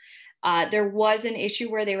turtle. There was an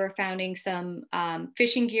issue where they were finding some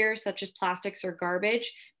fishing gear, such as plastics or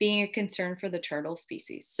garbage, being a concern for the turtle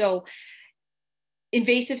species. So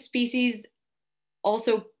invasive species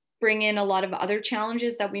also bring in a lot of other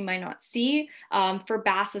challenges that we might not see. For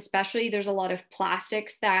bass especially, there's a lot of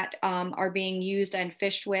plastics that are being used and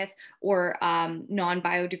fished with, or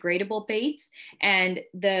non-biodegradable baits. And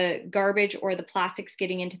the garbage or the plastics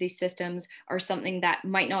getting into these systems are something that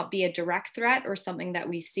might not be a direct threat or something that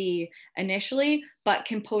we see initially, but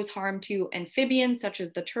can pose harm to amphibians such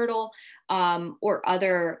as the turtle or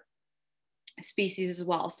other species as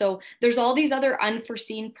well. So there's all these other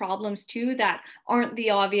unforeseen problems too that aren't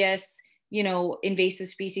the obvious, you know, invasive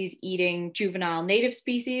species eating juvenile native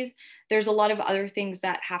species. There's a lot of other things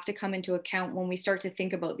that have to come into account when we start to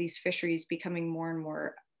think about these fisheries becoming more and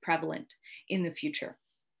more prevalent in the future.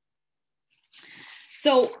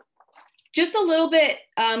 So just a little bit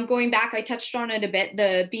going back, I touched on it a bit,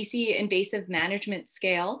 the BC invasive management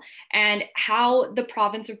scale and how the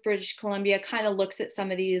province of British Columbia kind of looks at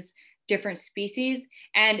some of these different species.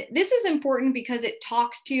 And this is important because it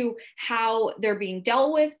talks to how they're being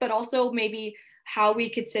dealt with, but also maybe how we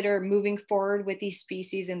consider moving forward with these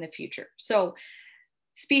species in the future. So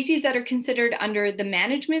species that are considered under the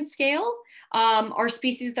management scale are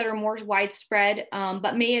species that are more widespread,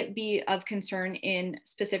 but may be of concern in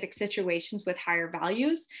specific situations with higher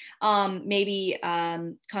values, maybe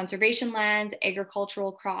conservation lands,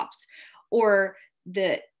 agricultural crops, or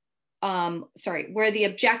where the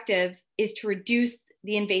objective is to reduce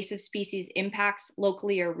the invasive species impacts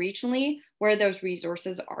locally or regionally where those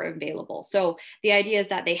resources are available. So the idea is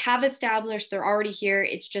that they have established, they're already here,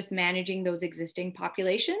 it's just managing those existing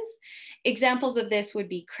populations. Examples of this would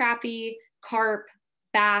be crappie, carp,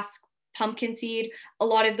 bass, pumpkin seed. A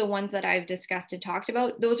lot of the ones that I've discussed and talked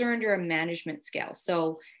about, those are under a management scale.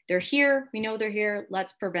 So they're here, we know they're here,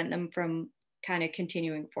 let's prevent them from kind of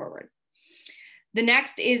continuing forward. The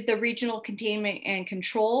next is the regional containment and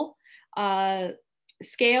control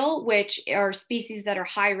scale, which are species that are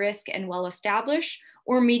high risk and well established,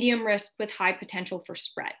 or medium risk with high potential for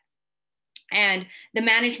spread. And the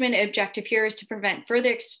management objective here is to prevent further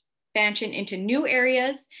expansion into new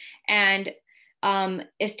areas and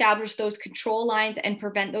establish those control lines and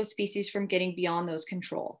prevent those species from getting beyond those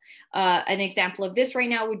control. An example of this right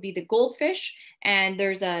now would be the goldfish. And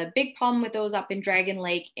there's a big problem with those up in Dragon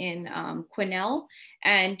Lake in Quesnel,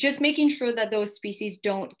 and just making sure that those species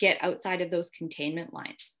don't get outside of those containment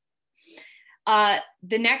lines.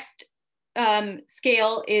 The next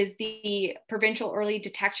scale is the provincial early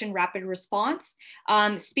detection rapid response.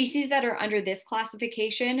 Species that are under this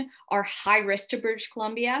classification are high risk to British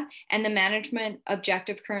Columbia, and the management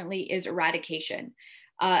objective currently is eradication.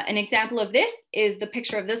 An example of this is the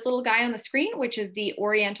picture of this little guy on the screen, which is the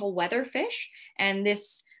oriental weatherfish. And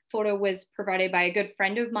this photo was provided by a good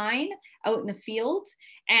friend of mine out in the field.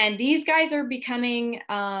 And these guys are becoming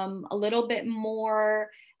a little bit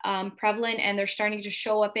more prevalent, and they're starting to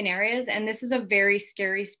show up in areas. And this is a very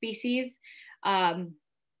scary species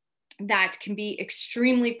that can be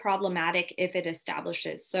extremely problematic if it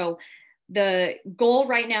establishes. So the goal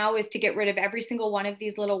right now is to get rid of every single one of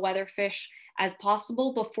these little weatherfish as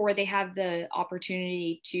possible before they have the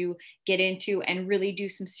opportunity to get into and really do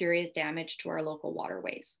some serious damage to our local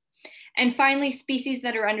waterways. And finally, species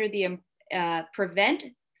that are under the prevent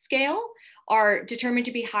scale are determined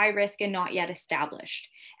to be high risk and not yet established.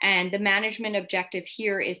 And the management objective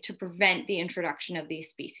here is to prevent the introduction of these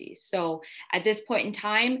species. So at this point in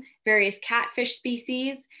time, various catfish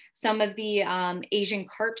species, some of the Asian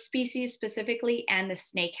carp species specifically, and the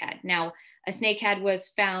snakehead. Now, a snakehead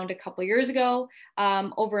was found a couple years ago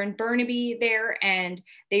over in Burnaby there, and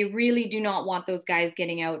they really do not want those guys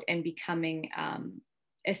getting out and becoming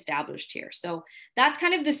established here. So that's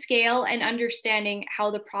kind of the scale and understanding how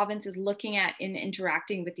the province is looking at and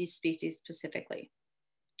interacting with these species specifically.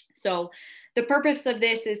 So the purpose of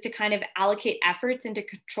this is to kind of allocate efforts into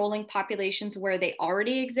controlling populations where they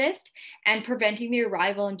already exist and preventing the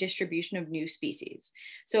arrival and distribution of new species.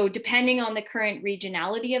 So depending on the current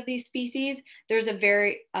regionality of these species, there's a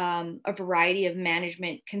variety of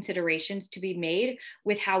management considerations to be made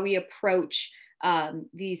with how we approach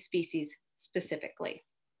these species specifically.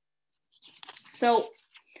 So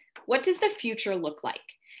what does the future look like?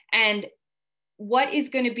 And what is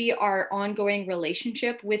going to be our ongoing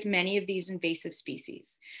relationship with many of these invasive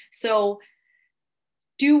species? So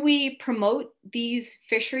do we promote these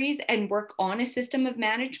fisheries and work on a system of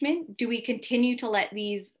management? Do we continue to let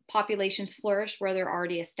these populations flourish where they're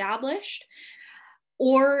already established?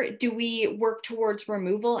 Or do we work towards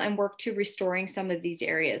removal and work to restoring some of these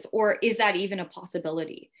areas? Or is that even a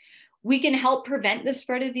possibility? We can help prevent the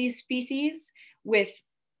spread of these species with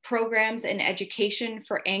programs and education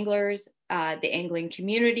for anglers, the angling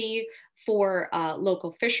community, for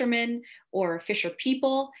local fishermen or fisher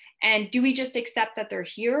people? And do we just accept that they're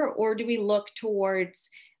here, or do we look towards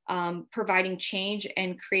providing change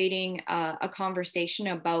and creating a conversation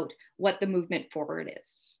about what the movement forward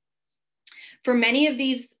is? For many of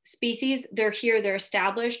these species, they're here, they're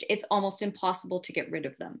established, it's almost impossible to get rid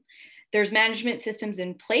of them. There's management systems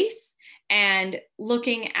in place, and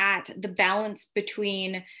looking at the balance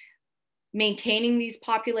between maintaining these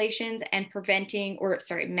populations and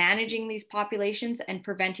managing these populations and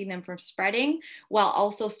preventing them from spreading, while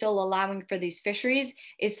also still allowing for these fisheries,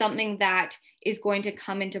 is something that is going to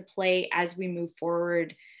come into play as we move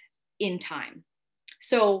forward in time.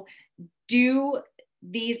 So do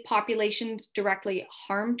these populations directly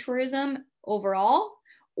harm tourism overall,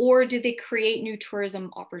 or do they create new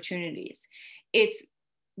tourism opportunities? It's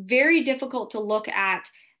very difficult to look at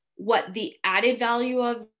what the added value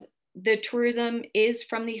of the tourism is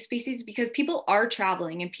from these species, because people are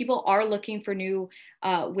traveling and people are looking for new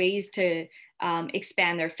ways to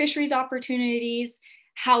expand their fisheries opportunities.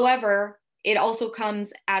 However, it also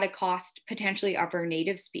comes at a cost potentially of our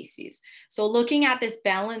native species. So looking at this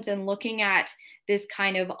balance and looking at this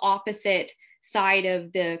kind of opposite side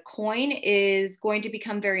of the coin is going to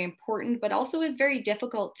become very important, but also is very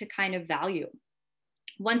difficult to kind of value.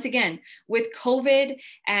 Once again, with COVID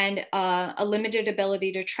and a limited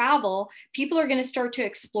ability to travel, people are going to start to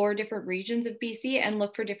explore different regions of BC and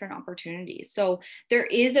look for different opportunities. So there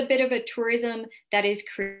is a bit of a tourism that is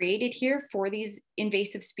created here for these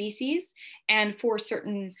invasive species and for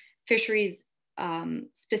certain fisheries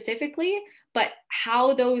specifically, but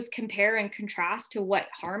how those compare and contrast to what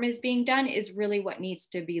harm is being done is really what needs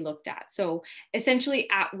to be looked at. So essentially,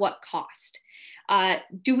 at what cost?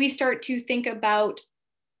 Do we start to think about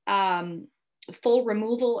full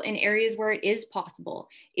removal in areas where it is possible?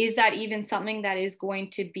 Is that even something that is going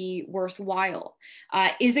to be worthwhile?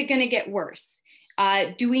 Is it going to get worse?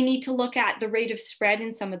 Do we need to look at the rate of spread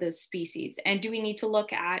in some of those species? And do we need to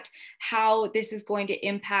look at how this is going to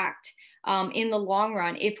impact in the long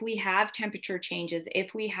run if we have temperature changes,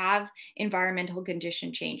 if we have environmental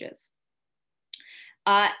condition changes?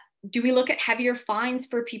 Do we look at heavier fines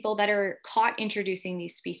for people that are caught introducing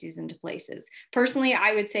these species into places? Personally,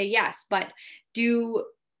 I would say yes, but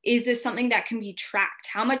is this something that can be tracked?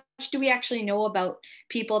 How much do we actually know about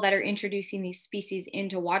people that are introducing these species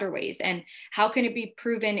into waterways? And how can it be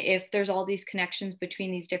proven if there's all these connections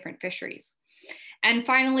between these different fisheries? And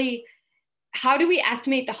finally, how do we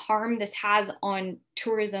estimate the harm this has on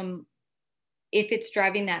tourism if it's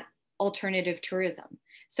driving that alternative tourism?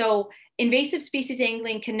 So invasive species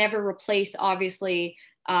angling can never replace, obviously,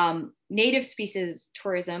 native species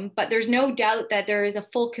tourism, but there's no doubt that there is a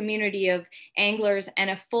full community of anglers and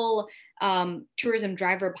a full tourism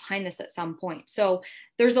driver behind this at some point. So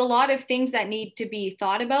there's a lot of things that need to be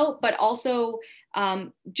thought about, but also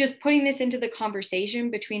just putting this into the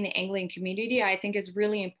conversation between the angling community, I think is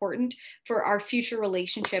really important for our future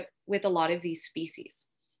relationship with a lot of these species.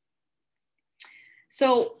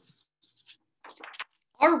 So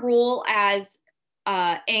our role as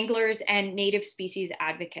anglers and native species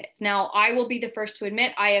advocates. Now, I will be the first to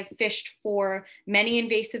admit I have fished for many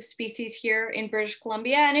invasive species here in British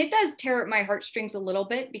Columbia, and it does tear at my heartstrings a little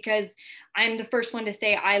bit because I'm the first one to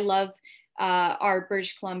say I love our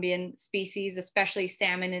British Columbian species, especially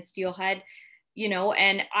salmon and steelhead, you know,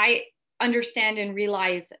 and I understand and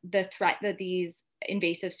realize the threat that these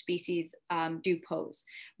invasive species do pose.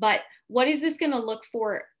 But what is this going to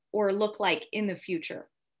look like in the future?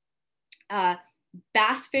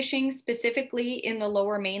 Bass fishing, specifically in the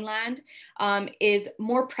lower mainland, is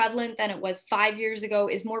more prevalent than it was 5 years ago,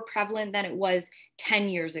 is more prevalent than it was 10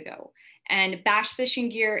 years ago. And bass fishing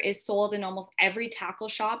gear is sold in almost every tackle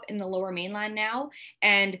shop in the lower mainland now,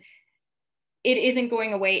 and it isn't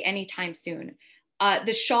going away anytime soon.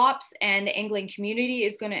 The shops and the angling community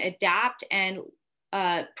is going to adapt and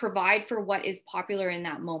provide for what is popular in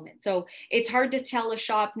that moment. So it's hard to tell a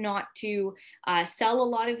shop not to sell a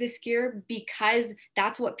lot of this gear because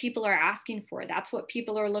that's what people are asking for. That's what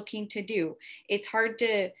people are looking to do. It's hard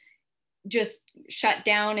to just shut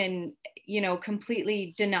down and, you know,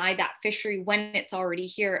 completely deny that fishery when it's already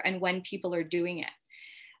here and when people are doing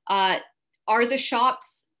it. Are the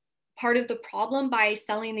shops part of the problem by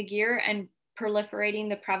selling the gear and proliferating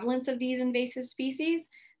the prevalence of these invasive species?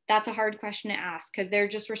 That's a hard question to ask because they're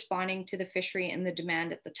just responding to the fishery and the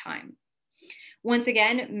demand at the time. Once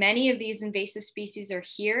again, many of these invasive species are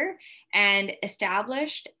here and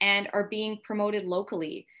established and are being promoted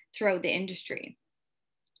locally throughout the industry.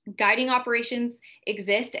 Guiding operations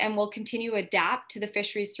exist and will continue to adapt to the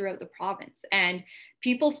fisheries throughout the province. And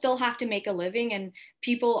people still have to make a living, and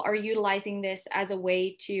people are utilizing this as a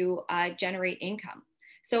way to generate income.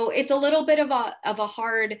 So it's a little bit of a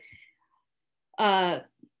hard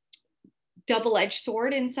double-edged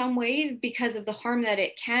sword in some ways because of the harm that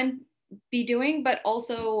it can be doing, but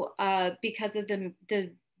also because of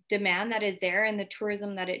the demand that is there and the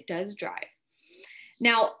tourism that it does drive.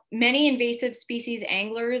 Now, many invasive species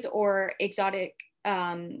anglers or exotic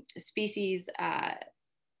species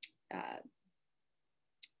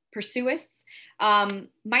pursuists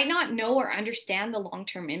might not know or understand the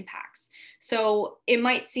long-term impacts. So it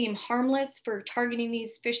might seem harmless for targeting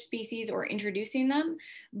these fish species or introducing them,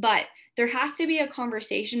 but there has to be a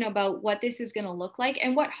conversation about what this is going to look like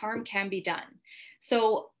and what harm can be done.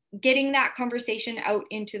 So getting that conversation out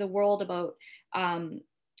into the world about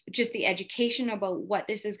just the education about what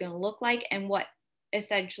this is going to look like and what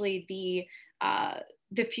essentially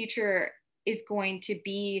the future is going to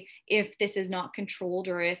be if this is not controlled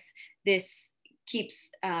or if this keeps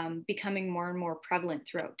becoming more and more prevalent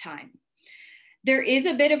throughout time. There is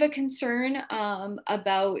a bit of a concern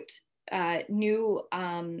about new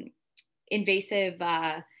invasive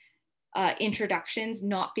introductions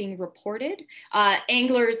not being reported.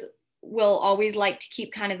 Anglers will always like to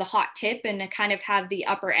keep kind of the hot tip and to kind of have the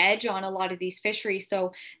upper edge on a lot of these fisheries.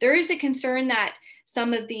 So there is a concern that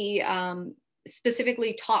some of the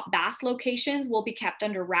specifically top bass locations will be kept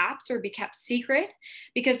under wraps or be kept secret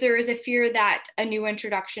because there is a fear that a new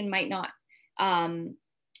introduction might not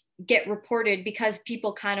get reported because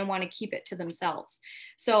people kind of want to keep it to themselves.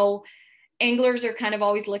 So anglers are kind of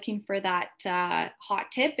always looking for that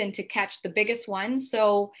hot tip and to catch the biggest ones.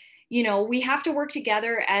 So you know, we have to work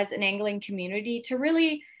together as an angling community to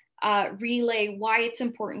really relay why it's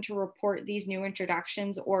important to report these new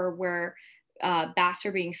introductions or where bass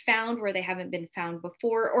are being found where they haven't been found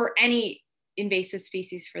before, or any invasive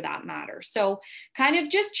species for that matter. So kind of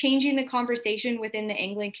just changing the conversation within the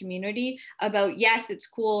angling community about, yes, it's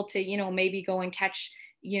cool to, you know, maybe go and catch,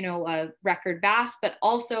 you know, a record bass, but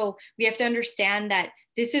also we have to understand that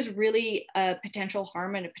this is really a potential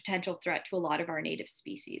harm and a potential threat to a lot of our native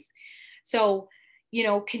species. So, you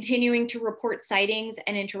know, continuing to report sightings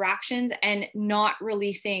and interactions and not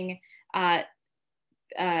releasing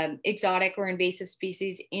exotic or invasive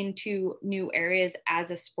species into new areas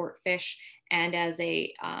as a sport fish and as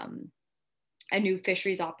a new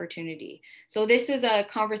fisheries opportunity. So this is a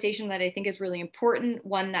conversation that I think is really important,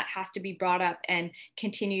 one that has to be brought up and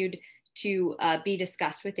continued to be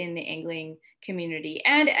discussed within the angling community.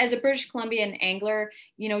 And as a British Columbian angler,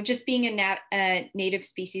 you know, just being a native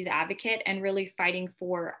species advocate and really fighting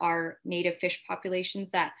for our native fish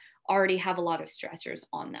populations that already have a lot of stressors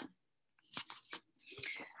on them.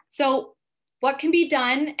 So what can be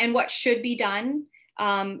done and what should be done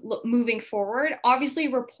moving forward? Obviously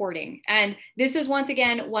reporting. And this is once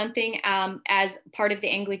again, one thing as part of the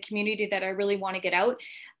angling community that I really want to get out.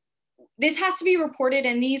 This has to be reported,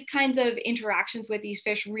 and these kinds of interactions with these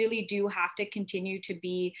fish really do have to continue to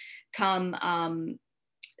become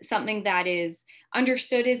something that is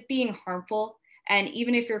understood as being harmful. And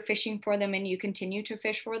even if you're fishing for them and you continue to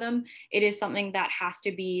fish for them, it is something that has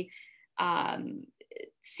to be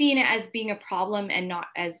seen as being a problem and not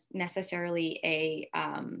as necessarily a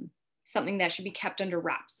something that should be kept under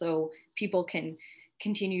wraps so people can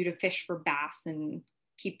continue to fish for bass and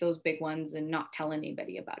keep those big ones and not tell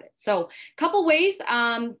anybody about it. So a couple ways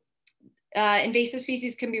invasive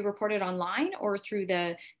species can be reported online or through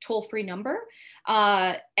the toll-free number.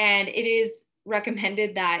 And it is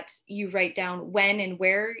recommended that you write down when and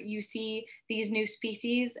where you see these new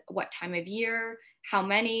species, what time of year, how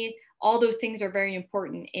many. All those things are very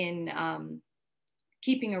important in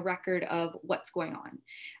keeping a record of what's going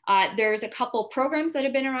on. There's a couple programs that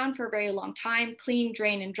have been around for a very long time: Clean,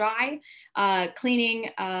 Drain, and Dry. Cleaning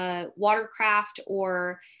watercraft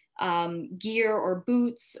or gear or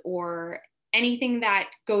boots or anything that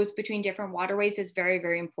goes between different waterways is very,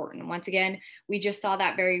 very important. Once again, we just saw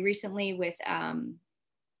that very recently with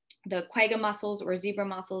the quagga mussels or zebra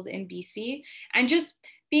mussels in BC. And just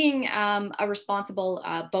being a responsible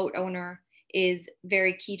boat owner is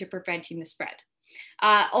very key to preventing the spread.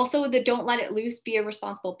 Also, the don't let it loose, be a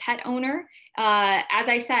responsible pet owner. As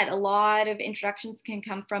I said, a lot of introductions can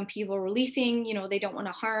come from people releasing, you know, they don't want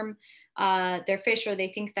to harm their fish, or they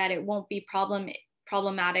think that it won't be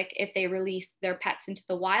problematic if they release their pets into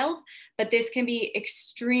the wild. But this can be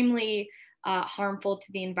extremely harmful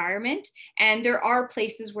to the environment. And there are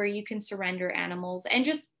places where you can surrender animals, and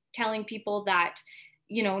just telling people that,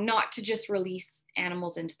 you know, not to just release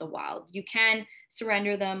animals into the wild. You can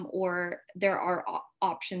surrender them, or there are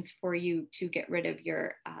options for you to get rid of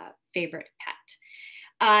your favorite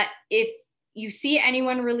pet. If you see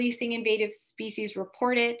anyone releasing invasive species,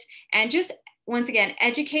 report it. And just once again,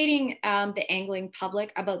 educating the angling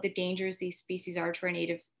public about the dangers these species are to our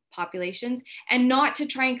native populations, and not to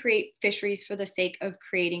try and create fisheries for the sake of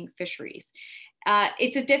creating fisheries.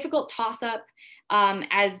 It's a difficult toss-up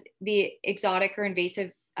as the exotic or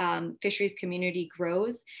invasive fisheries community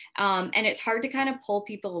grows, and it's hard to kind of pull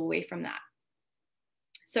people away from that.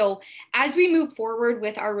 So as we move forward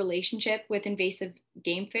with our relationship with invasive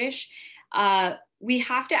game fish, we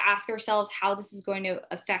have to ask ourselves how this is going to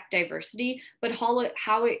affect diversity, but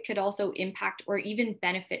how it could also impact or even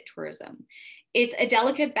benefit tourism. It's a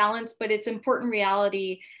delicate balance, but it's important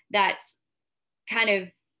reality that's kind of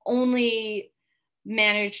only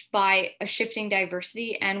managed by a shifting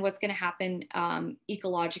diversity and what's going to happen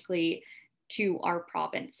ecologically to our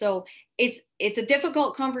province. So it's a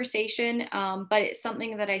difficult conversation, but it's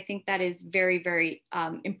something that I think that is very, very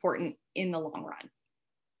important in the long run.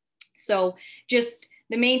 So just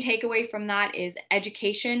the main takeaway from that is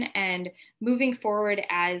education and moving forward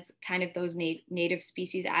as kind of those native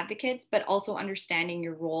species advocates, but also understanding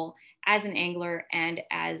your role as an angler and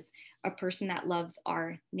as a person that loves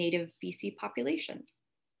our native BC populations.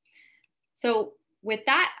 So with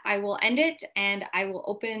that, I will end it and I will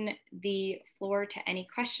open the floor to any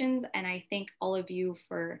questions. And I thank all of you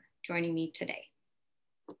for joining me today.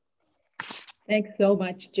 Thanks so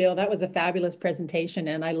much, Jill. That was a fabulous presentation,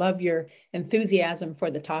 and I love your enthusiasm for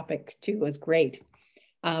the topic too. It was great.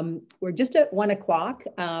 We're just at 1 o'clock.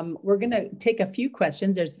 We're going to take a few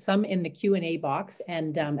questions. There's some in the Q&A box,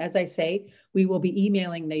 and as I say, we will be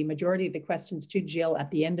emailing the majority of the questions to Jill at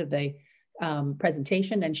the end of the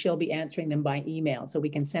presentation, and she'll be answering them by email, so we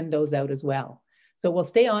can send those out as well. So we'll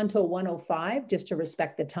stay on till 1:05 just to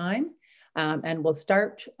respect the time, and we'll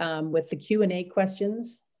start with the Q&A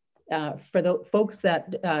questions. For the folks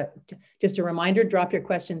that, just a reminder, drop your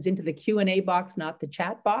questions into the Q&A box, not the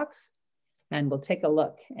chat box, and we'll take a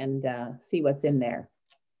look and see what's in there.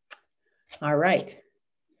 All right.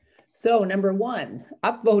 So number one,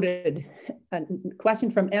 upvoted, a question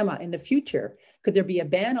from Emma. In the future, could there be a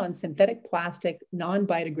ban on synthetic plastic,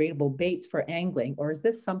 non-biodegradable baits for angling, or is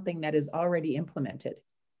this something that is already implemented?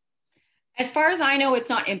 As far as I know, it's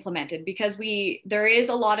not implemented because there is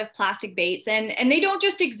a lot of plastic baits, and they don't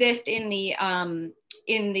just exist in the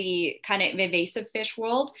kind of invasive fish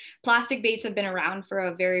world. Plastic baits have been around for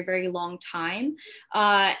a very, very long time,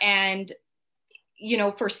 and you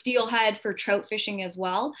know, for steelhead, for trout fishing as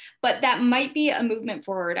well. But that might be a movement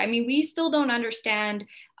forward. I mean, we still don't understand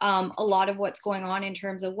a lot of what's going on in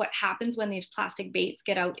terms of what happens when these plastic baits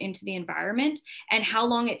get out into the environment and how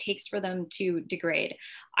long it takes for them to degrade.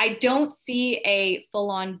 I don't see a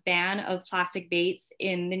full-on ban of plastic baits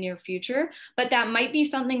in the near future, but that might be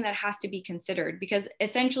something that has to be considered, because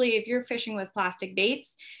essentially if you're fishing with plastic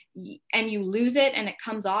baits and you lose it and it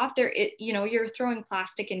comes off there, you know, you're throwing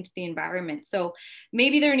plastic into the environment. So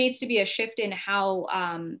maybe there needs to be a shift in how,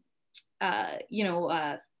 you know,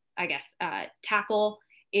 I guess tackle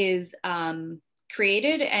is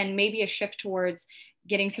created, and maybe a shift towards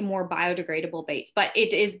getting some more biodegradable baits. But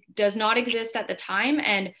does not exist at the time,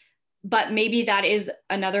 but maybe that is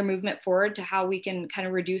another movement forward to how we can kind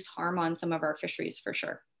of reduce harm on some of our fisheries for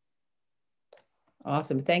sure.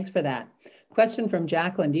 Awesome, thanks for that. Question from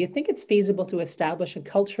Jacqueline. Do you think it's feasible to establish a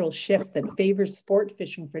cultural shift that favors sport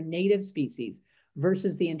fishing for native species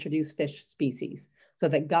versus the introduced fish species, so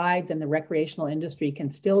that guides and the recreational industry can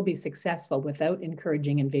still be successful without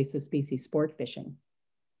encouraging invasive species sport fishing?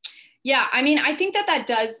 Yeah, I mean, I think that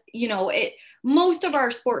does, you know, most of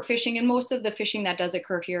our sport fishing and most of the fishing that does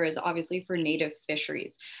occur here is obviously for native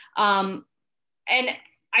fisheries. And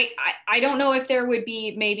I don't know if there would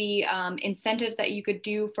be maybe incentives that you could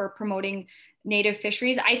do for promoting native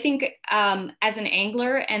fisheries. I think as an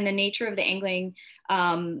angler, and the nature of the angling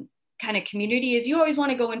kind of community is you always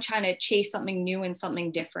want to go and try to chase something new and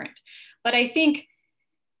something different. But I think,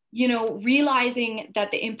 you know, realizing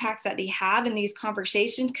that the impacts that they have in these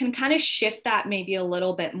conversations can kind of shift that maybe a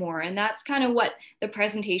little bit more. And that's kind of what the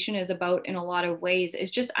presentation is about in a lot of ways,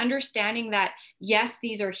 is just understanding that, yes,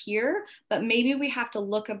 these are here, but maybe we have to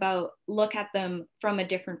look at them from a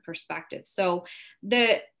different perspective. So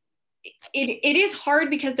it is hard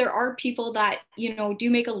because there are people that, you know, do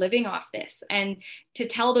make a living off this, and to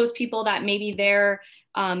tell those people that maybe their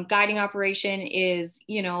guiding operation is,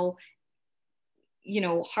 you know,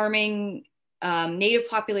 harming native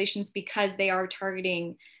populations because they are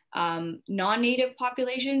targeting non-native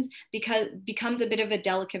populations, becomes a bit of a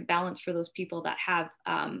delicate balance for those people that have,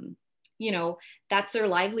 you know, that's their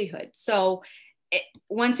livelihood. So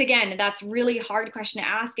once again, that's really hard question to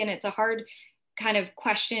ask. And it's a hard kind of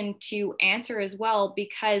question to answer as well,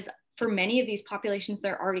 because for many of these populations,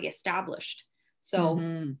 they're already established. So,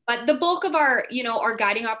 but the bulk of our, you know, our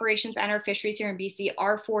guiding operations and our fisheries here in BC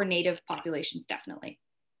are for native populations, definitely.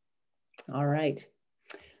 All right.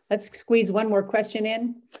 Let's squeeze one more question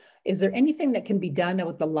in. Is there anything that can be done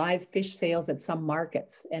with the live fish sales at some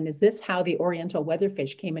markets? And is this how the Oriental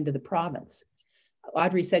weatherfish came into the province?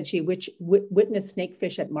 Audrey said she witnessed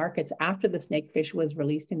snakefish at markets after the snakefish was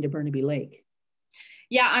released into Burnaby Lake.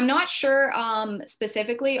 Yeah, I'm not sure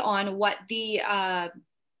specifically on what the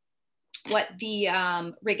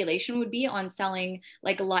regulation would be on selling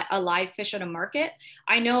like a live fish at a market.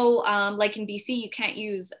 I know like in BC, you can't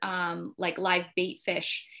use like live bait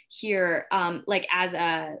fish here like as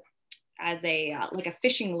a like a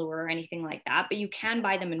fishing lure or anything like that, but you can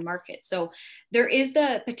buy them in markets. So there is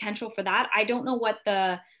the potential for that. I don't know what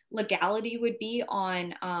the legality would be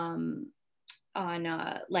on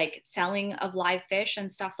like selling of live fish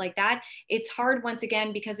and stuff like that. It's hard, once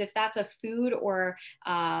again, because if that's a food or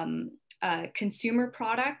a consumer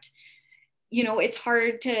product, you know, it's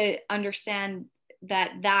hard to understand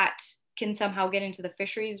that can somehow get into the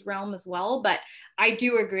fisheries realm as well. But I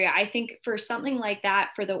do agree. I think for something like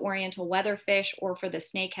that, for the Oriental weatherfish or for the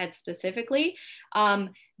snakehead specifically,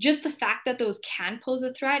 just the fact that those can pose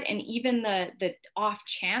a threat, and even the off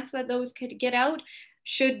chance that those could get out,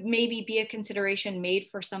 should maybe be a consideration made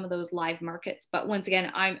for some of those live markets. But once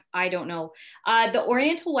again, I don't know. The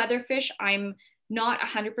Oriental weatherfish, I'm not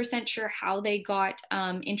 100% sure how they got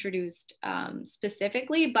introduced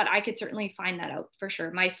specifically, but I could certainly find that out for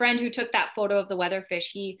sure. My friend who took that photo of the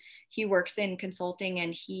weatherfish, he works in consulting,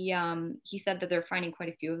 and he said that they're finding quite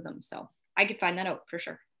a few of them. So I could find that out for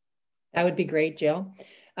sure. That would be great, Jill.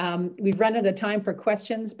 We've run out of time for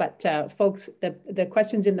questions, but folks, the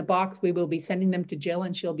questions in the box, we will be sending them to Jill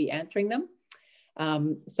and she'll be answering them.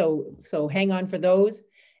 So hang on for those.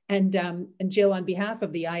 And Jill, on behalf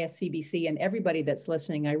of the ISCBC and everybody that's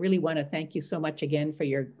listening, I really want to thank you so much again for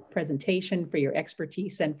your presentation, for your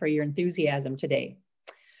expertise, and for your enthusiasm today.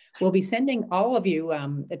 We'll be sending all of you,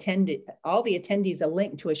 all the attendees, a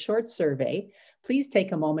link to a short survey. Please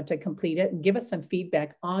take a moment to complete it and give us some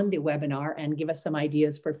feedback on the webinar and give us some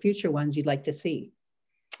ideas for future ones you'd like to see.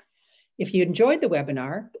 If you enjoyed the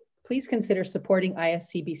webinar, please consider supporting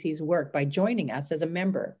ISCBC's work by joining us as a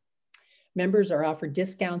member. Members are offered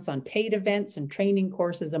discounts on paid events and training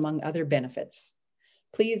courses, among other benefits.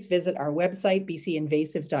 Please visit our website,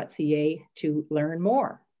 bcinvasive.ca, to learn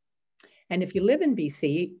more. And if you live in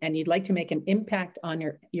BC and you'd like to make an impact on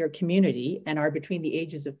your community and are between the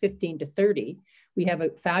ages of 15 to 30, we have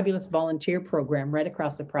a fabulous volunteer program right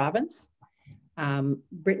across the province.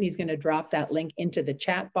 Brittany's going to drop that link into the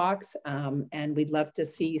chat box, and we'd love to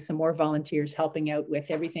see some more volunteers helping out with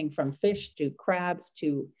everything from fish to crabs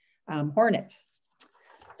to hornets.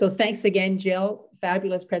 So thanks again, Jill.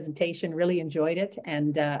 Fabulous presentation, really enjoyed it.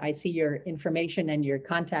 And I see your information and your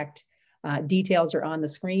contact details are on the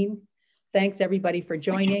screen. Thanks everybody for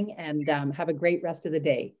joining, and have a great rest of the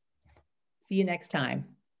day. See you next time.